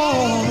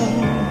 Oh,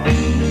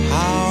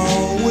 how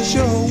was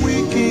your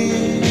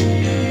weekend?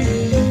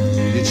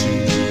 Did you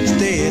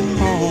stay at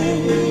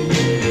home,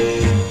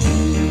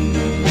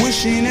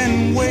 wishing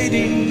and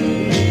waiting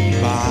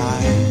by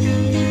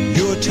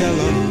your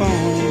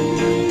telephone?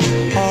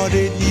 Or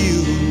did you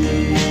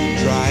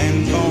try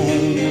and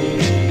phone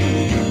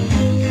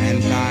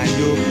and find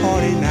your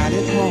party night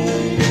at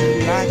home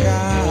like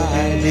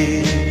I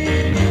did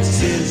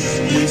since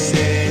we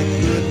said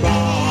goodbye?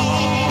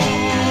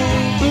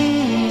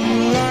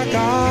 Like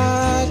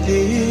I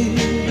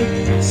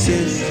did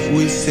since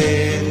we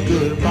said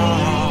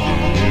goodbye.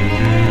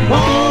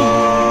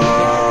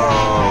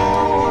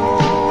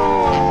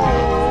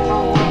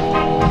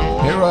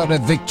 Here are the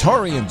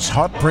Victorians'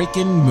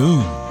 Heartbreaking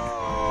Moon.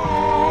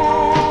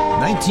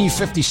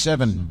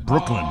 1957,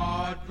 Brooklyn,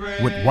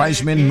 with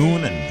Wiseman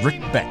Moon and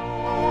Rick Beck.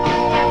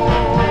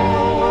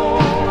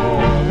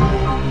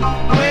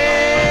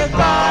 With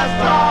the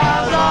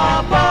stars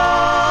above,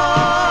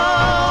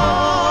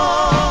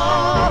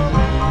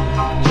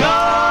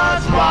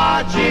 just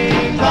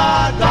watching the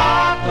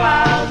dark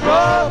clouds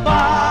roll by.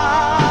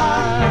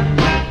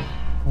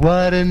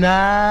 What a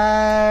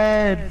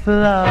night for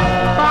love.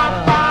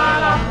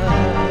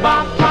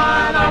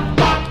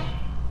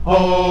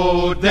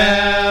 Oh,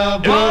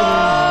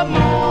 Deborah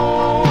Moon,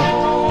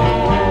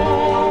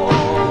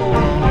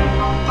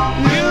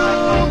 you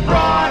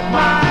brought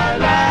my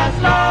last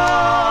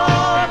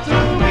love to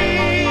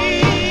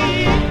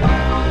me,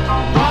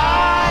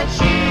 but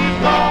she's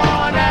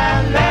gone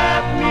and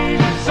left me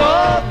so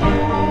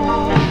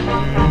blue.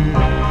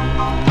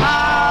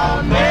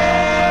 I'll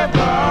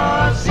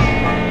never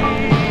see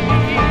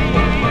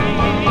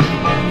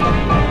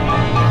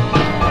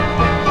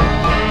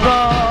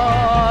the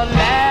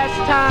last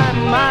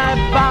time I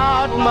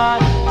found my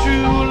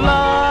true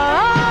love.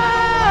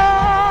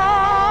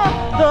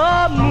 The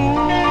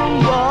moon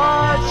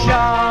was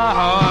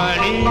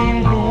shining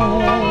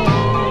blue.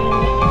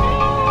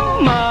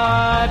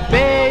 My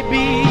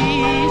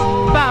baby's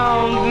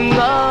found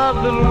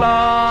another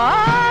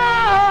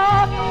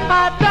love.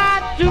 I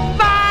got to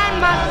find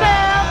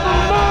myself a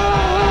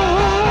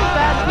moon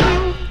that's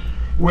blue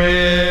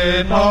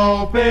with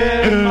hope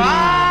in my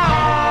heart.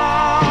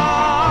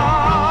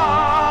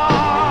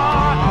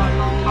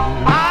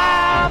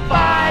 I'll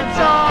find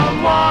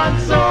someone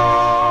soon,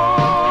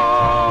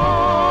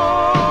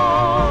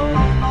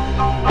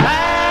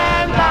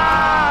 and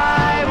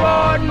I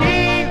won't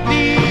need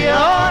the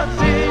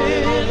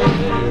assist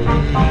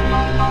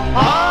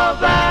of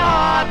that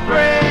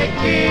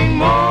heartbreaking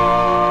moon.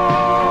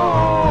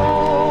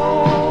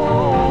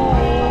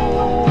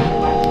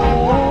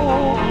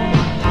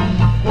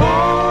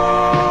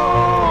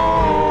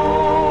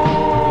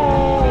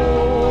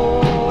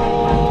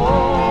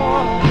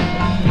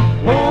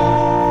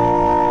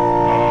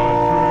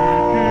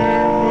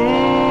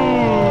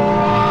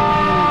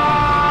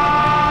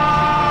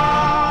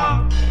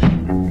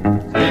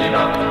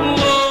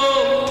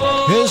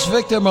 Here's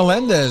Victor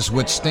Melendez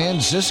with Stan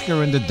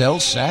Zisker and the Del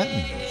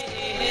Satin.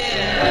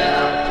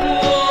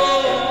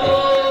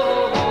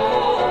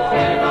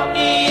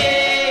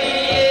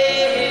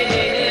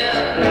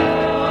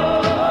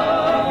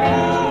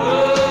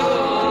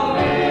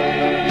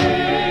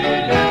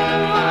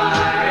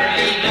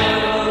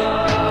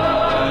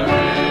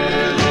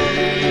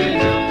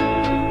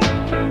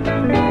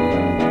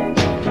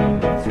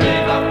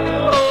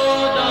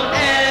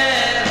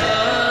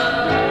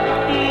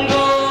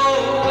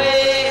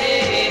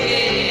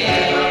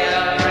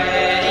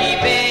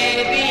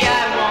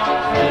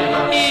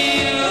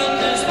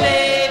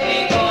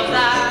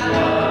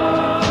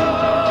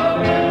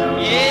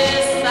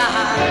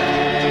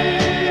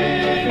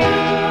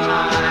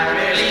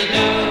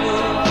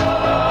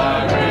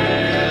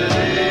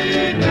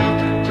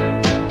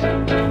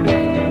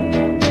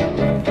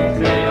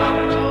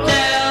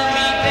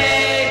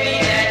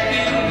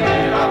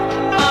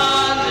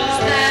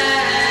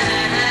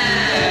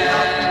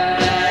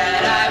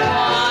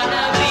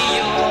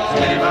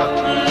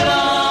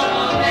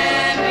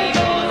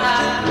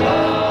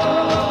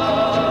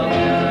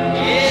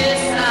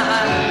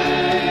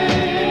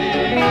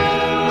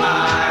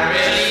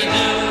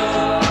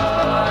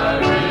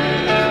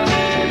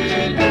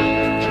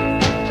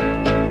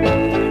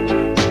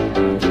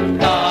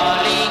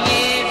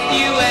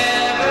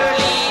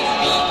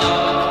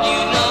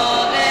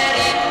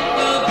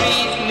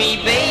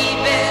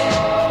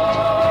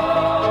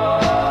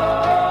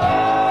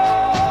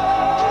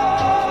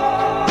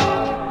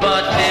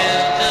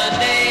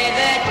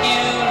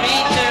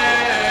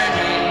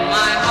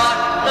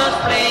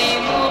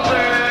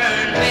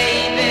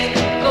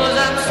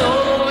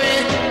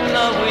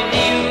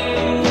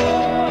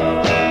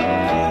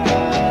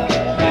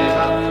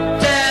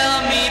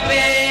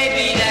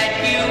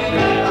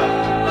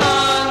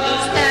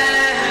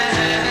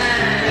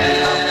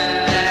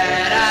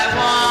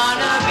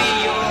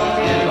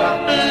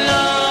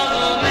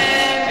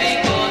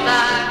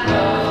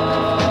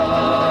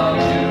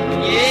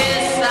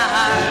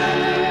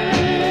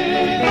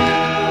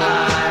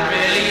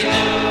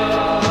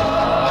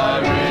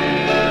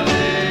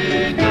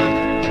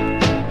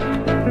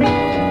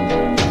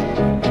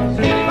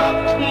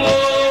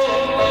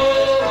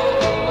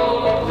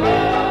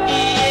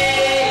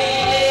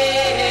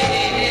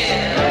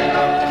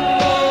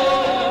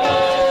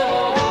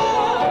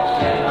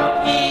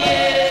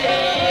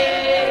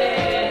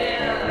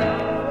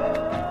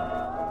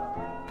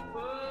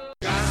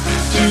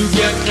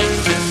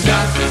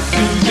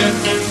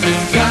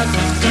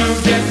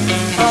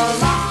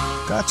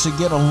 Got to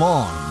Get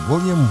Along,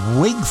 William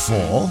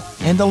Wigfall,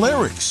 and the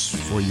lyrics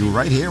for you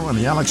right here on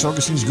the Alex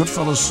Augustine's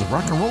Goodfellas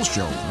Rock and Roll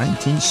Show,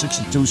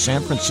 1962,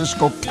 San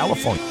Francisco,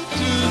 California.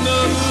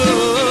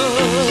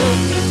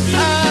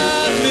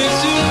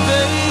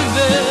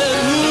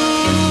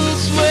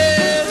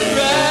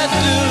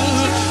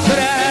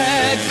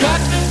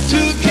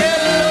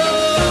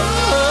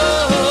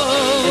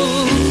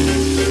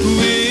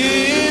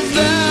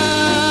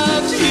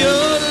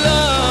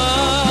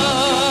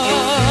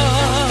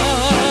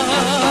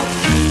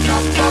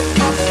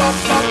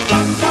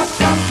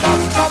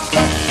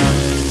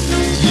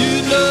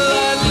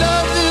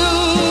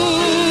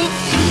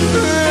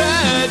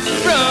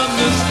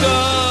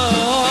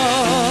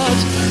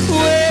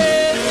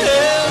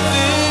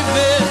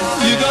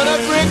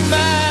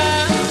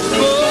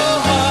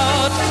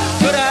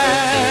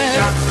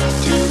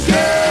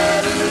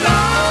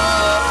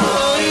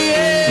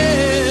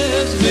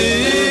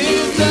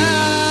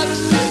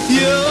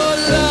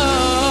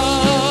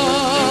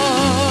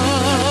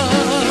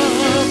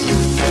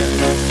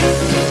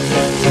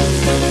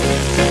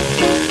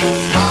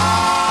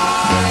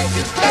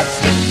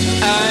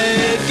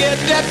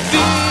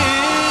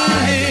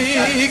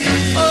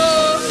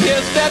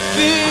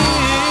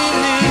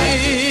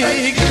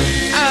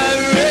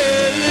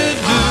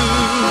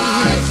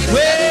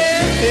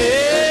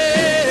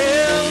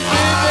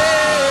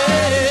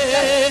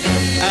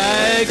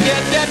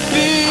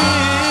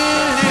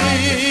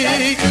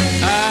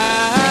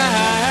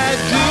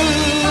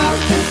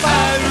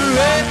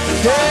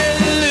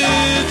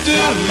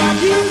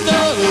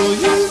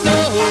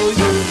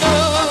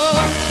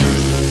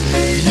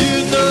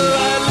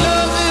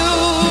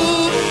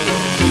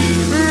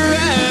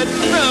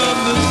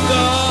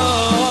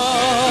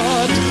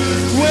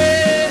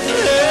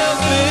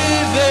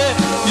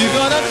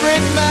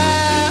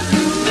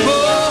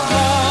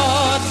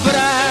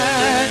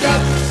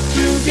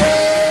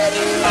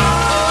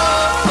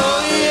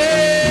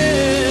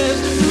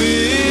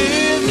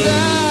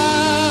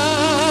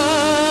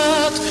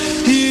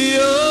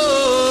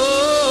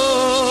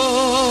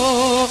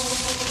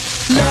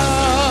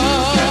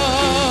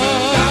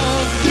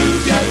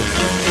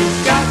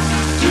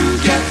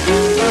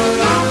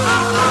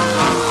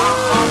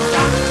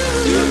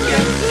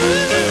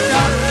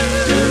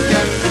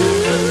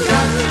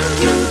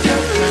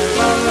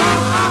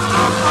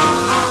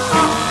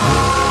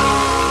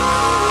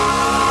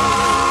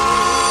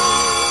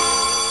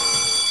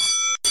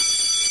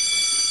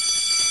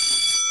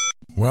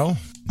 Well,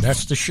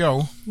 that's the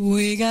show.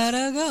 We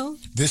gotta go.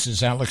 This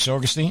is Alex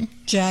Augustine.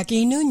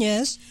 Jackie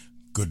Nunez.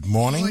 Good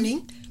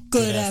morning.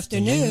 Good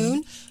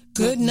afternoon.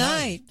 Good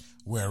night.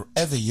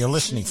 Wherever you're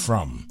listening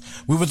from.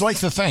 We would like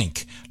to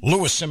thank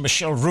Louis and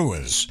Michelle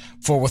Ruiz,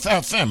 for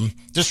without them,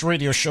 this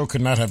radio show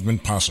could not have been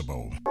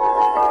possible.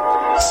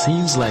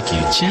 Seems like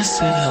you just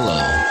said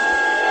hello.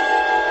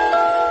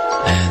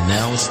 And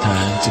now it's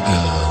time to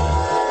go.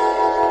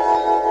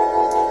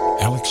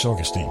 Alex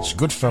Augustine's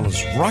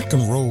Goodfellas Rock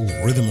and Roll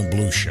Rhythm and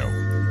Blues Show.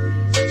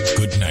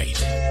 Good night.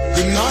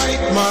 Good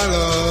night, my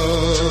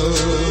love.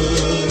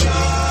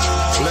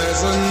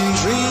 Pleasant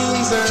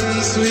dreams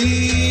and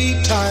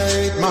sweet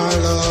tight, my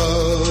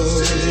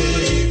love.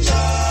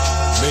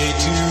 May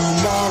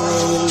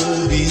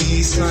tomorrow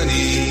be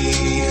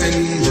sunny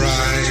and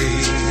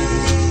bright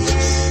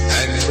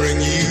and bring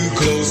you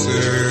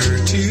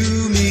closer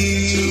to me.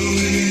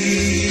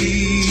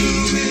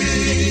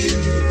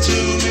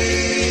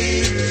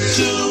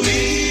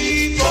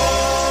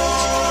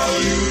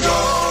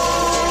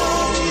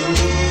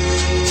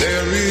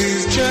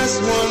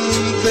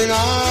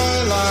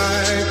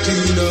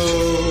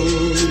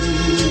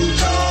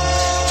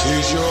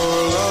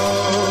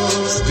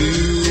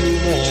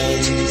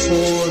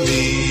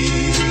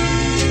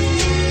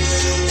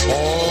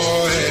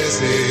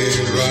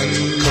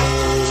 Run